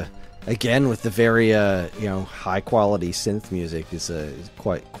is again with the very high quality synth music is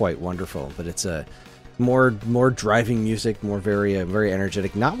quite wonderful. But it's a more driving music, more very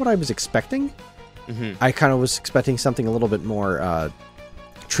energetic. Not what I was expecting. I kind of was expecting something a little bit more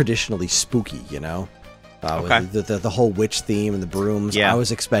traditionally spooky. Okay. With the whole witch theme and the brooms. Yeah. I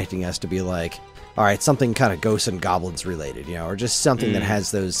was expecting us to be like, all right, something kind of ghosts and goblins related, or just something that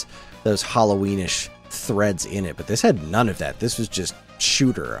has those Halloweenish threads in it. But this had none of that. This was just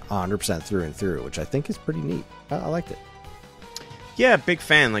shooter 100% through and through, which I think is pretty neat. I liked it. Yeah, big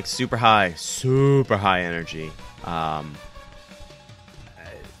fan. Like super high energy.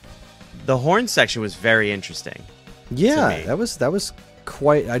 The horn section was very interesting. Yeah, that was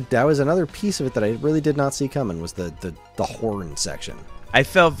quite. That was another piece of it that I really did not see coming. Was the horn section. I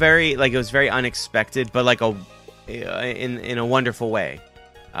felt it was very unexpected, but like in a wonderful way.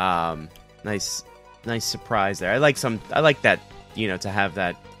 Nice surprise there. I like that, to have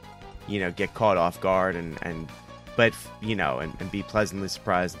that, get caught off guard and be pleasantly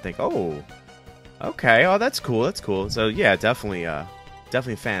surprised and think, oh, okay, oh, that's cool. So yeah, definitely a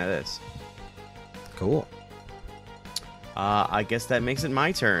fan of this. Cool. I guess that makes it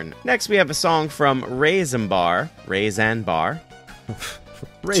my turn. Next, we have a song from Rayxanber. Raisin bar.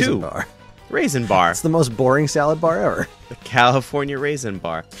 It's the most boring salad bar ever. The California Raisin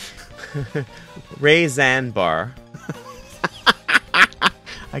Bar. Raisin bar.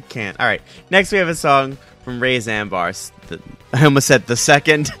 I can't. All right. Next, we have a song from Rayxanber. I almost said the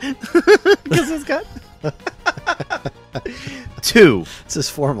second. Because it's got 2. It's his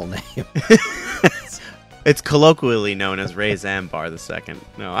formal name. It's colloquially known as Rayxanber the second.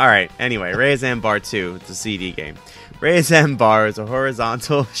 No, all right. Anyway, Rayxanber 2. It's a CD game. Rayxanber is a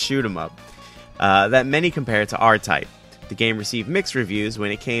horizontal shoot-'em-up that many compare to R-Type. The game received mixed reviews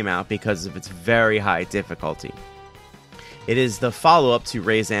when it came out because of its very high difficulty. It is the follow-up to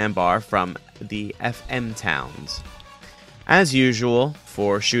Rayxanber from the FM Towns. As usual,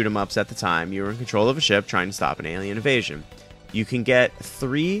 for shoot-'em-ups at the time, you were in control of a ship trying to stop an alien invasion. You can get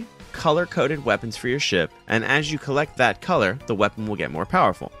 3 color-coded weapons for your ship, and as you collect that color, the weapon will get more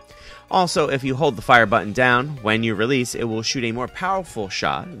powerful. Also, if you hold the fire button down when you release, it will shoot a more powerful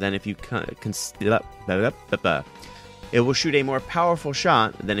shot than if you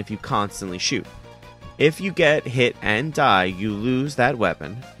constantly shoot. If you get hit and die, you lose that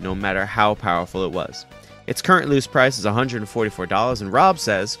weapon, no matter how powerful it was. Its current loose price is $144, and Rob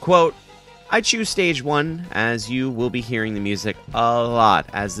says, quote, I choose stage 1 as you will be hearing the music a lot,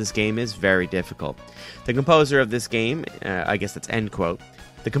 as this game is very difficult. The composer of this game, I guess that's end quote.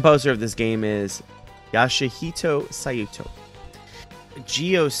 The composer of this game is Yasuhito Saito.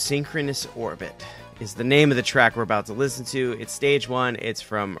 Geosynchronous Orbit is the name of the track we're about to listen to. It's stage 1. It's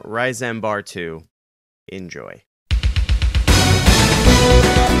from Rayxanber 2. Enjoy.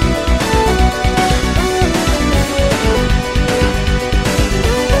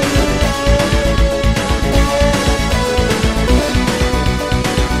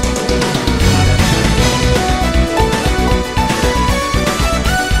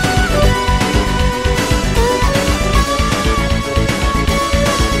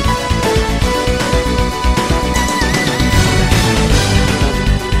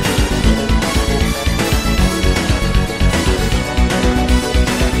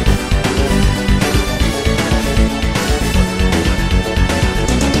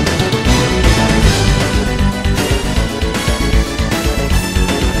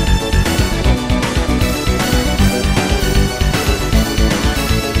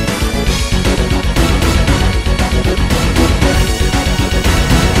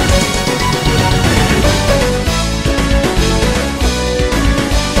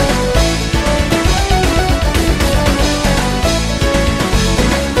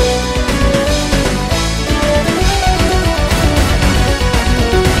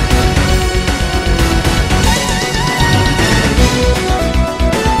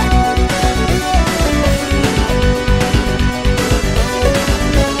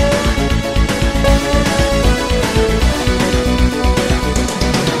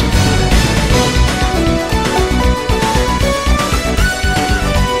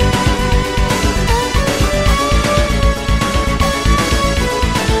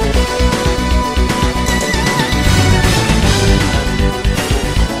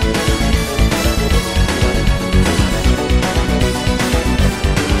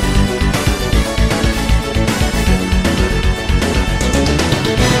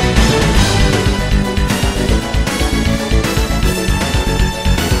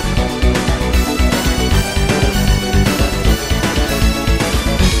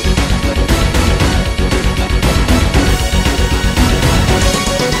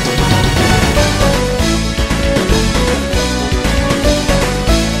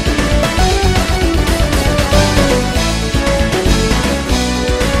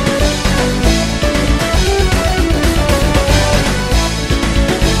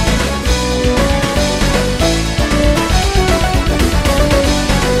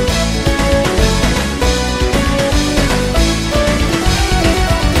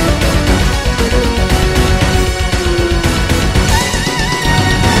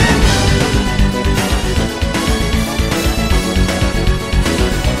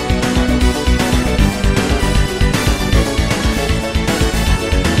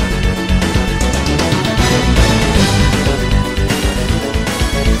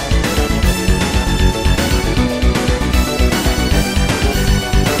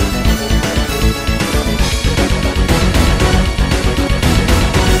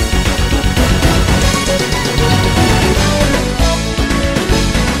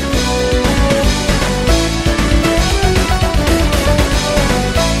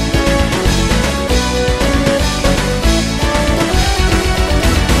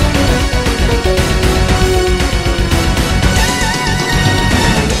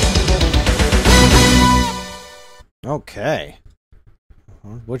 Okay.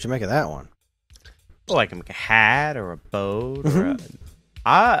 What'd you make of that one? Well, like a hat or a boat. Or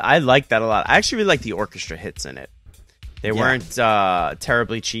I like that a lot. I actually really like the orchestra hits in it. They weren't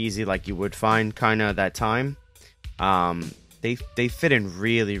terribly cheesy like you would find kind of at that time. They fit in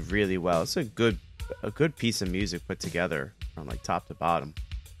really, really well. It's a good piece of music put together from like top to bottom.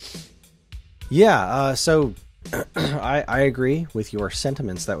 Yeah, so I agree with your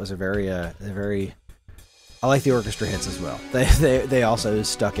sentiments. That was a very I like the orchestra hits as well. They also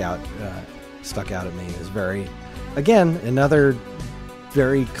stuck out at me as very, again, another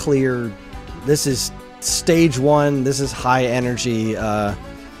very clear. This is stage one. This is high energy. I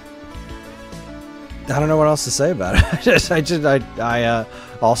don't know what else to say about it. I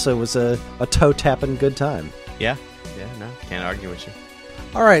also was a toe tapping good time. Yeah, no, can't argue with you.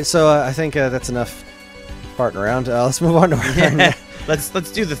 All right, so I think that's enough farting around. Let's move on to our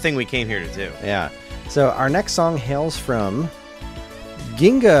let's do the thing we came here to do. Yeah. So our next song hails from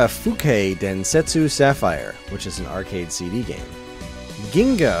Ginga Fuke Densetsu Sapphire, which is an arcade CD game.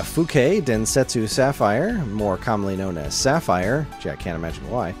 Ginga Fuke Densetsu Sapphire, more commonly known as Sapphire, I can't imagine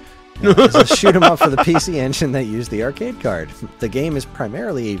why, is a shoot-'em-up for the PC Engine that used the arcade card. The game is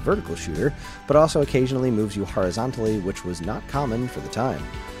primarily a vertical shooter, but also occasionally moves you horizontally, which was not common for the time.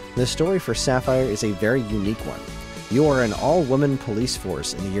 The story for Sapphire is a very unique one. You are an all-woman police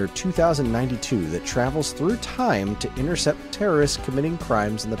force in the year 2092 that travels through time to intercept terrorists committing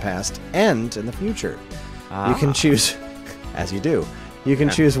crimes in the past and in the future. You can choose, as you do, you can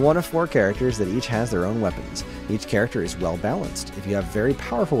choose one of 4 characters that each has their own weapons. Each character is well balanced. If you have very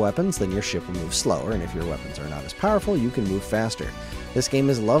powerful weapons, then your ship will move slower, and if your weapons are not as powerful, you can move faster. This game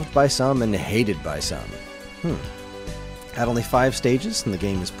is loved by some and hated by some. Had only 5 stages, and the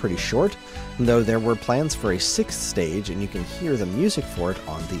game is pretty short, though there were plans for a 6th stage, and you can hear the music for it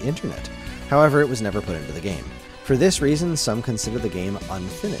on the internet. However, it was never put into the game. For this reason, some consider the game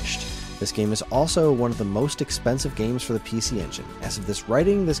unfinished. This game is also one of the most expensive games for the PC Engine. As of this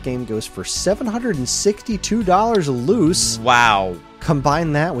writing, this game goes for $762 loose. Wow.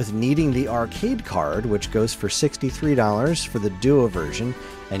 Combine that with needing the arcade card, which goes for $63 for the Duo version,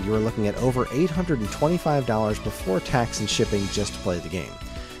 and you are looking at over $825 before tax and shipping just to play the game.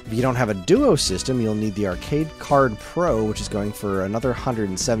 If you don't have a Duo system, you'll need the Arcade Card Pro, which is going for another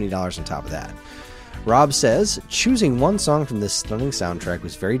 $170 on top of that. Rob says, choosing one song from this stunning soundtrack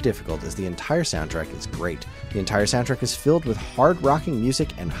was very difficult as the entire soundtrack is great. The entire soundtrack is filled with hard-rocking music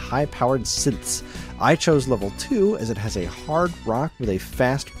and high-powered synths. I chose level 2 as it has a hard rock with a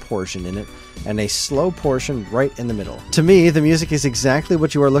fast portion in it and a slow portion right in the middle. To me, the music is exactly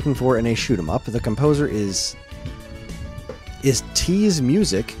what you are looking for in a shoot-'em-up. The composer is T's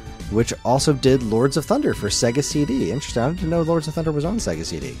Music, which also did Lords of Thunder for Sega CD. Interesting. I didn't know Lords of Thunder was on Sega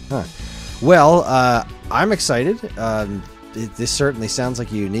CD. Huh. Well, I'm excited. This certainly sounds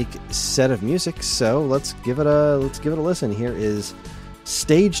like a unique set of music, so let's give it a listen. Here is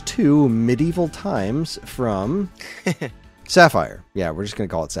Stage 2 Medieval Times from Sapphire. Yeah, we're just going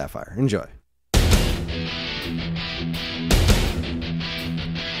to call it Sapphire. Enjoy.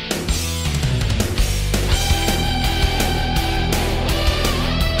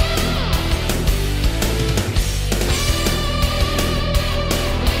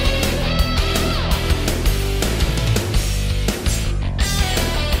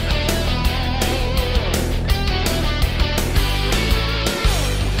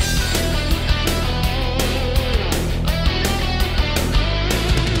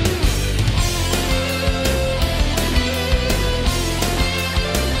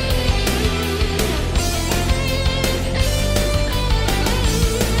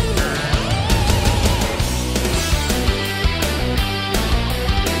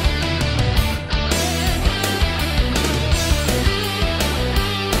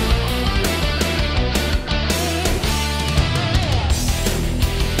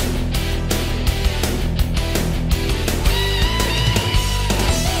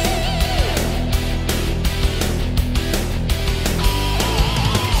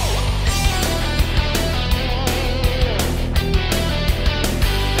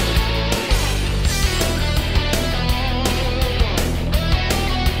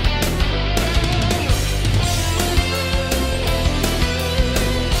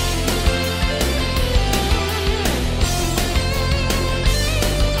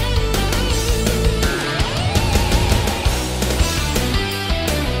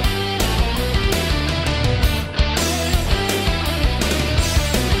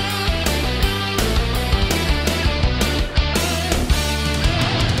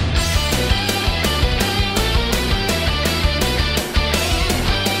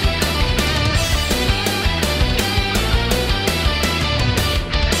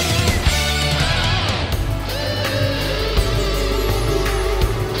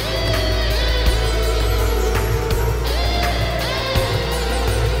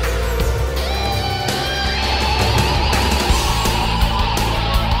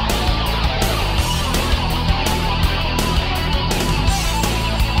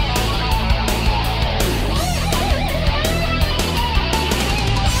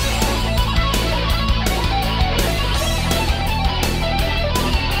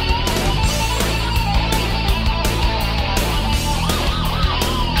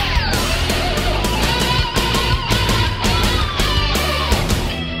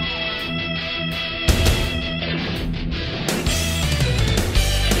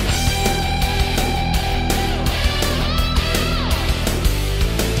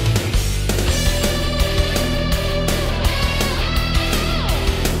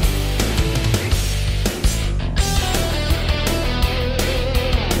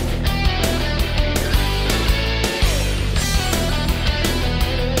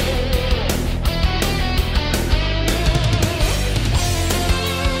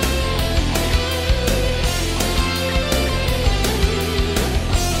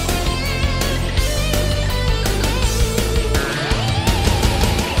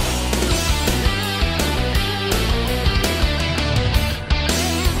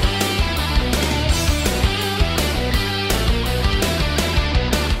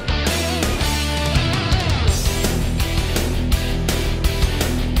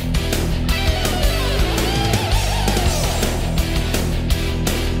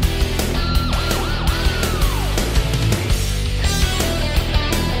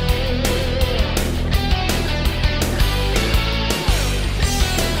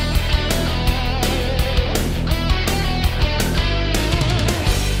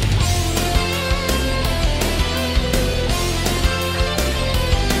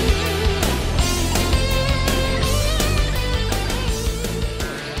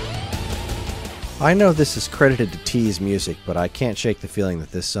 I know this is credited to T's music, but I can't shake the feeling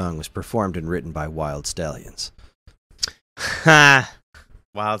that this song was performed and written by Wild Stallions. Ha!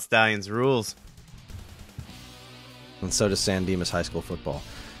 Wild Stallions rules. And so does San Dimas High School football.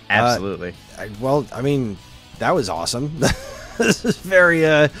 Absolutely. Well, I mean, that was awesome. This is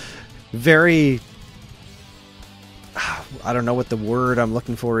very, very... I don't know what the word I'm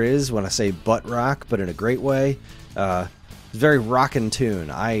looking for is when I say butt rock, but in a great way. Very rockin'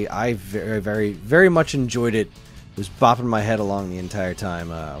 tune. I very, very, very much enjoyed it. It was bopping my head along the entire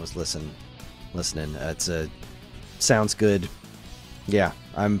time I was listening. It's sounds good. Yeah,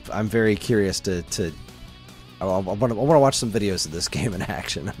 I'm very curious to I want to watch some videos of this game in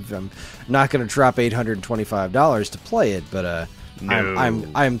action. I'm not going to drop $825 to play it, but No.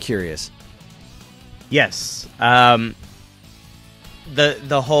 I'm curious. Yes.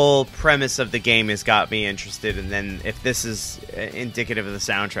 The whole premise of the game has got me interested, and then if this is indicative of the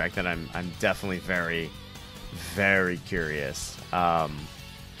soundtrack, then I'm definitely very, very curious.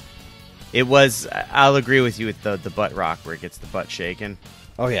 It was. I'll agree with you with the butt rock where it gets the butt shaken.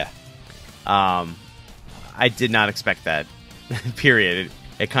 Oh yeah. I did not expect that. Period.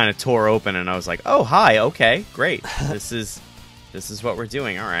 It kind of tore open, and I was like, "Oh, hi. Okay, great. This is what we're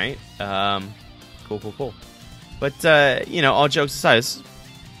doing. All right. Cool. But all jokes aside, it's a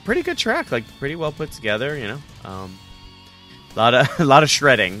pretty good track. Like pretty well put together. A lot of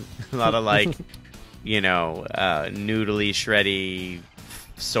shredding, a lot of like, noodly, shreddy,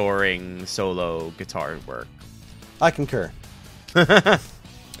 soaring solo guitar work. I concur.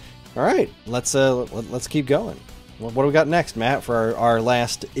 All right, let's keep going. What do we got next, Matt, for our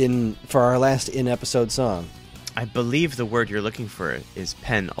last in episode song? I believe the word you're looking for is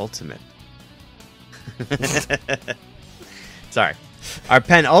penultimate. Sorry. Our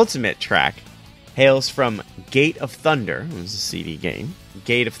penultimate track hails from Gate of Thunder. It was a CD game.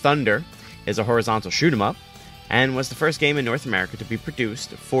 Gate of Thunder is a horizontal shoot 'em up and was the first game in North America to be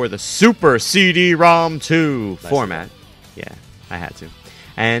produced for the Super CD-ROM 2 format. Yeah, I had to.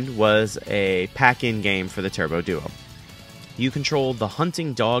 And was a pack-in game for the Turbo Duo. You control the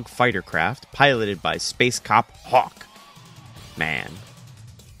hunting dog fighter craft piloted by Space Cop Hawk. Man,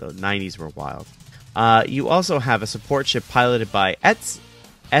 the 90s were wild. You also have a support ship piloted by Etsy,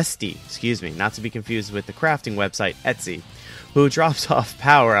 not to be confused with the crafting website Etsy, who drops off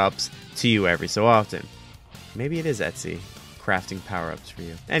power-ups to you every so often. Maybe it is Etsy, crafting power-ups for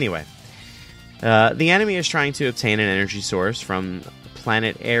you. Anyway, the enemy is trying to obtain an energy source from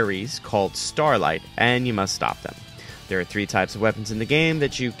planet Ares called Starlight, and you must stop them. There are 3 types of weapons in the game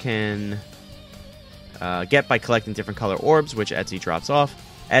that you can get by collecting different color orbs, which Etsy drops off.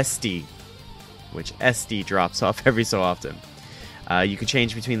 Which SD drops off every so often. You can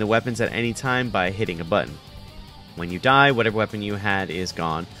change between the weapons at any time by hitting a button. When you die, whatever weapon you had is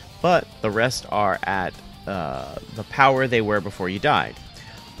gone, but the rest are at the power they were before you died.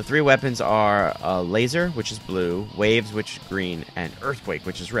 The 3 weapons are a laser, which is blue, waves, which is green, and earthquake,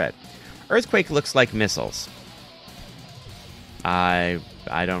 which is red. Earthquake looks like missiles.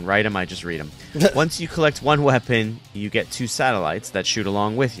 I don't write them, I just read them. Once you collect 1 weapon, you get 2 satellites that shoot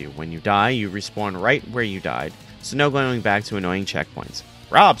along with you. When you die, you respawn right where you died, so no going back to annoying checkpoints.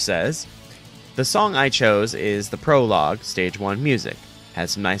 Rob says, the song I chose is the prologue, Stage 1 music.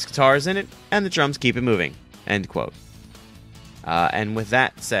 Has some nice guitars in it, and the drums keep it moving. End quote. And with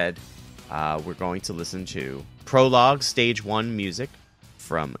that said, we're going to listen to prologue, Stage 1 music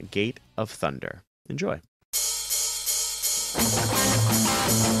from Gate of Thunder. Enjoy.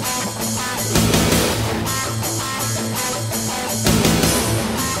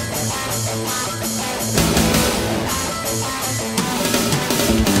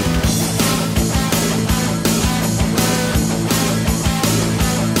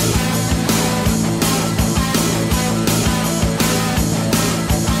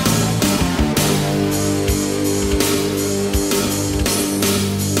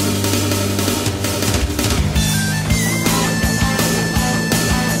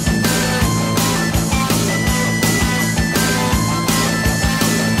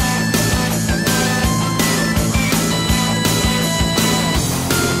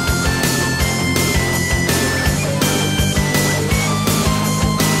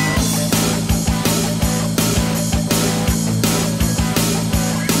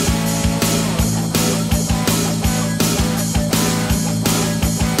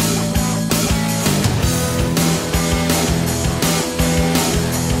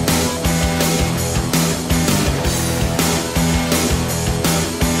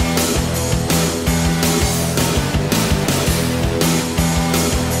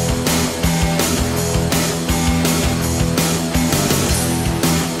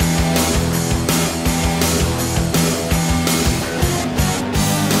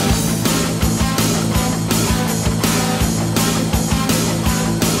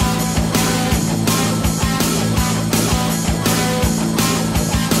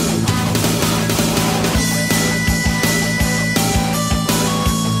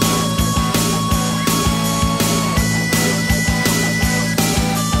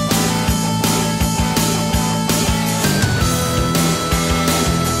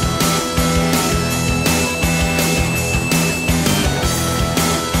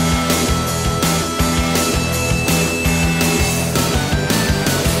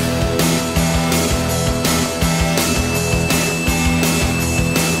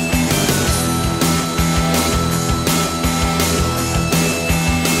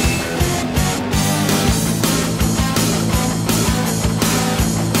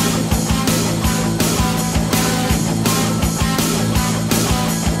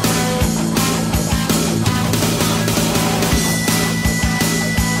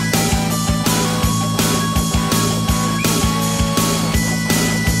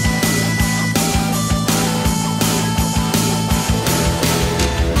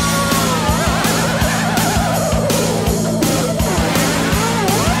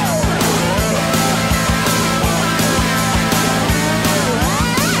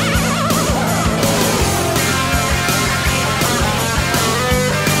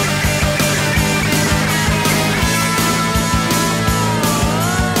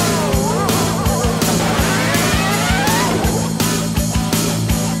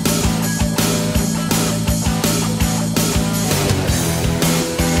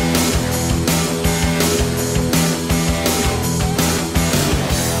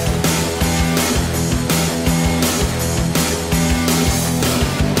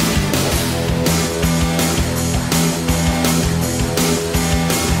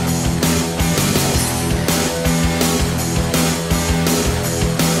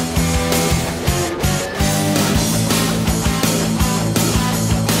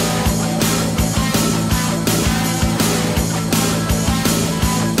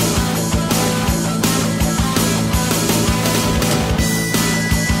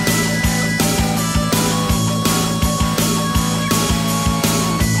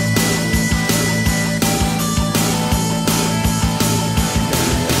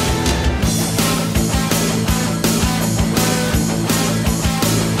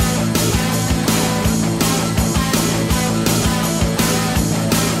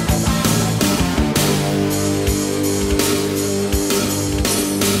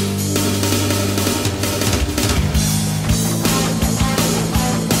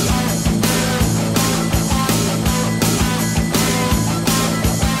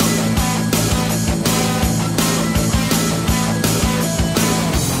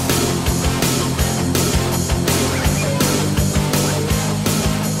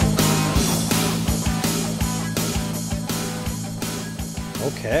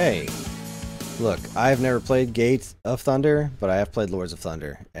 Okay. Look, I've never played Gate of Thunder, but I have played Lords of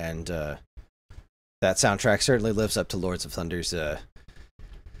Thunder, and that soundtrack certainly lives up to Lords of Thunder's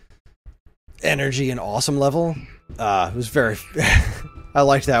energy and awesome level. It was very... I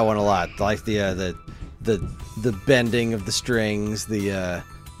liked that one a lot. I liked the bending of the strings, the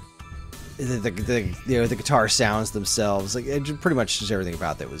guitar sounds themselves. Like pretty much just everything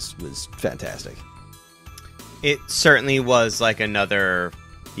about that was fantastic. It certainly was like another,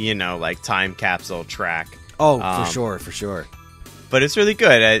 like time capsule track. Oh, for sure. But it's really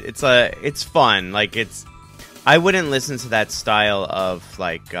good. It's fun. Like I wouldn't listen to that style of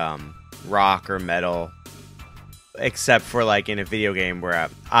like rock or metal, except for like in a video game where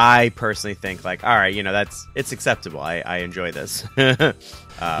I personally think like, all right, it's acceptable. I enjoy this.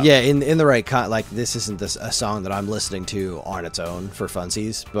 Yeah, in the right like this isn't a song that I'm listening to on its own for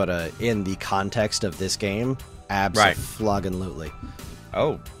funsies, but in the context of this game, abso-floggin-lutely.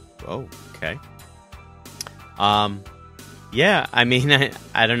 Oh, okay. Yeah, I mean,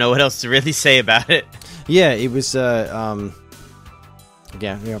 I don't know what else to really say about it. Yeah, it was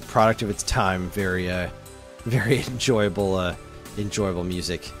product of its time. Very very enjoyable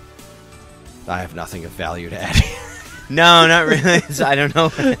music. I have nothing of value to add. No, not really. I don't know.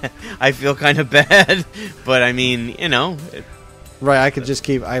 I feel kind of bad, but I mean, Right, I could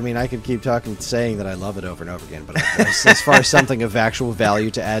keep saying that I love it over and over again, but as far as something of actual value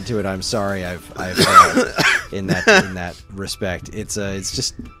to add to it, I'm sorry, I've in that respect. It's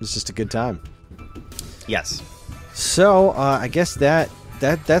just a good time. Yes. So I guess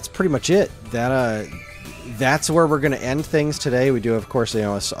that's pretty much it. That's where we're going to end things today. We do, of course,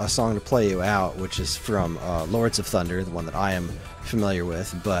 a song to play you out, which is from Lords of Thunder, the one that I am familiar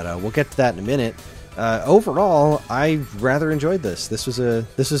with. But we'll get to that in a minute. Overall, I rather enjoyed this. This was a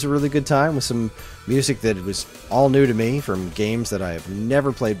really good time with some music that was all new to me from games that I have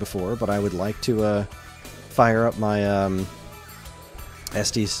never played before. But I would like to fire up my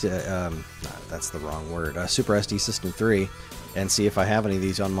that's the wrong word. Super SD System 3. And see if I have any of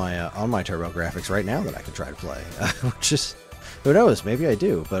these on my TurboGrafx right now that I can try to play. Which is, who knows? Maybe I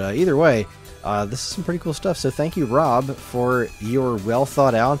do. But either way, this is some pretty cool stuff. So thank you, Rob, for your well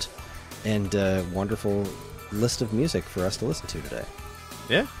thought out and wonderful list of music for us to listen to today.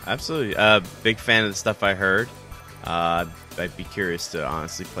 Yeah, absolutely. Big fan of the stuff I heard. I'd be curious to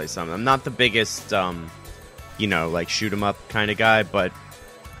honestly play some. I'm not the biggest, like shoot 'em up kind of guy, but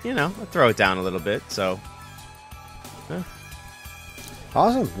I'll throw it down a little bit. So. Yeah.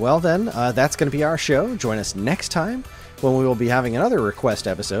 Awesome. Well, then, that's going to be our show. Join us next time when we will be having another request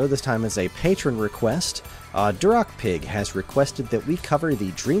episode. This time it's a patron request. Duroc Pig has requested that we cover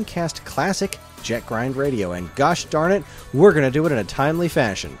the Dreamcast classic Jet Grind Radio, and gosh darn it, we're going to do it in a timely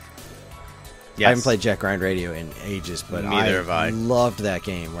fashion. Yes. I haven't played Jet Grind Radio in ages, but I loved that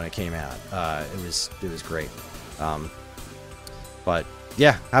game when it came out. It was great. But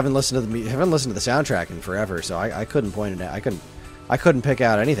yeah, haven't listened to the soundtrack in forever, so I couldn't point it out. I couldn't pick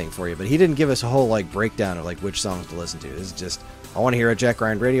out anything for you, but he didn't give us a whole breakdown of which songs to listen to. This is just, I want to hear a Jet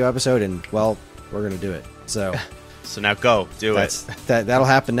Grind Radio episode, and well, we're gonna do it. So, so now go do it. That'll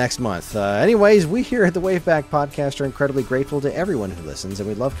happen next month. Anyways, we here at the WaveBack Podcast are incredibly grateful to everyone who listens, and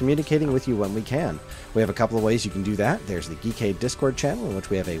we love communicating with you when we can. We have a couple of ways you can do that. There's the Geekade Discord channel, in which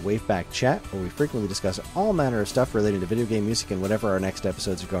we have a WaveBack chat where we frequently discuss all manner of stuff relating to video game music and whatever our next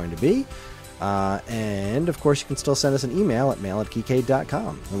episodes are going to be. And, of course, you can still send us an email at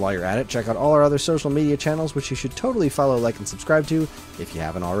mail@geekade.com. And while you're at it, check out all our other social media channels, which you should totally follow, like, and subscribe to if you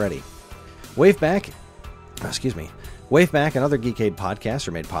haven't already. WaveBack and other Geekade podcasts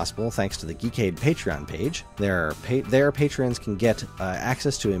are made possible thanks to the Geekade Patreon page. There, patrons can get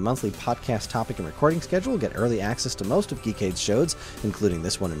access to a monthly podcast topic and recording schedule, get early access to most of Geekade's shows, including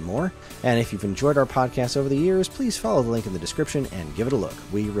this one and more. And if you've enjoyed our podcast over the years, please follow the link in the description and give it a look.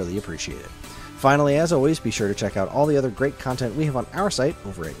 We really appreciate it. Finally, as always, be sure to check out all the other great content we have on our site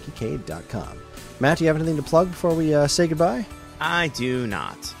over at geekade.com. Matt, do you have anything to plug before we say goodbye? I do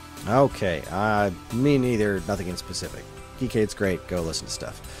not. Okay, me neither. Nothing in specific. Geekade's great. Go listen to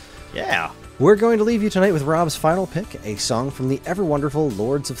stuff. Yeah. We're going to leave you tonight with Rob's final pick, a song from the ever-wonderful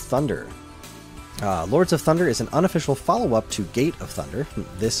Lords of Thunder. Lords of Thunder is an unofficial follow-up to Gate of Thunder.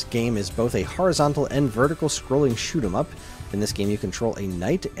 This game is both a horizontal and vertical scrolling shoot-'em-up. In this game, you control a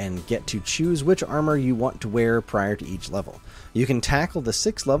knight and get to choose which armor you want to wear prior to each level. You can tackle the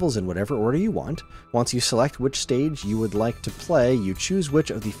 6 levels in whatever order you want. Once you select which stage you would like to play, you choose which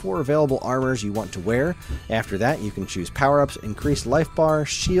of the 4 available armors you want to wear. After that, you can choose power-ups, increased life bar,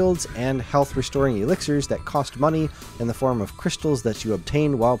 shields, and health-restoring elixirs that cost money in the form of crystals that you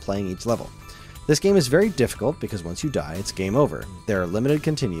obtain while playing each level. This game is very difficult because once you die, it's game over. There are limited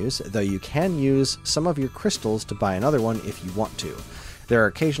continues, though you can use some of your crystals to buy another one if you want to. There are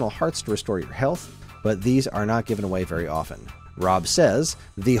occasional hearts to restore your health, but these are not given away very often. Rob says,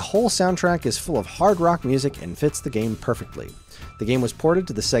 the whole soundtrack is full of hard rock music and fits the game perfectly. The game was ported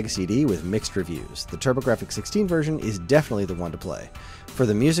to the Sega CD with mixed reviews. The TurboGrafx-16 version is definitely the one to play. For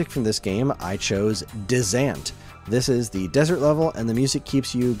the music from this game, I chose Descent. This is the desert level, and the music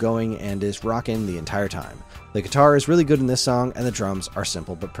keeps you going and is rocking the entire time. The guitar is really good in this song, and the drums are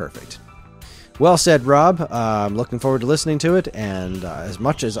simple but perfect. Well said, Rob. I'm looking forward to listening to it, and as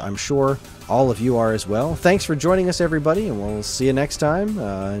much as I'm sure all of you are as well. Thanks for joining us, everybody, and we'll see you next time,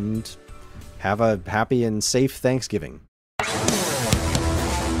 and have a happy and safe Thanksgiving.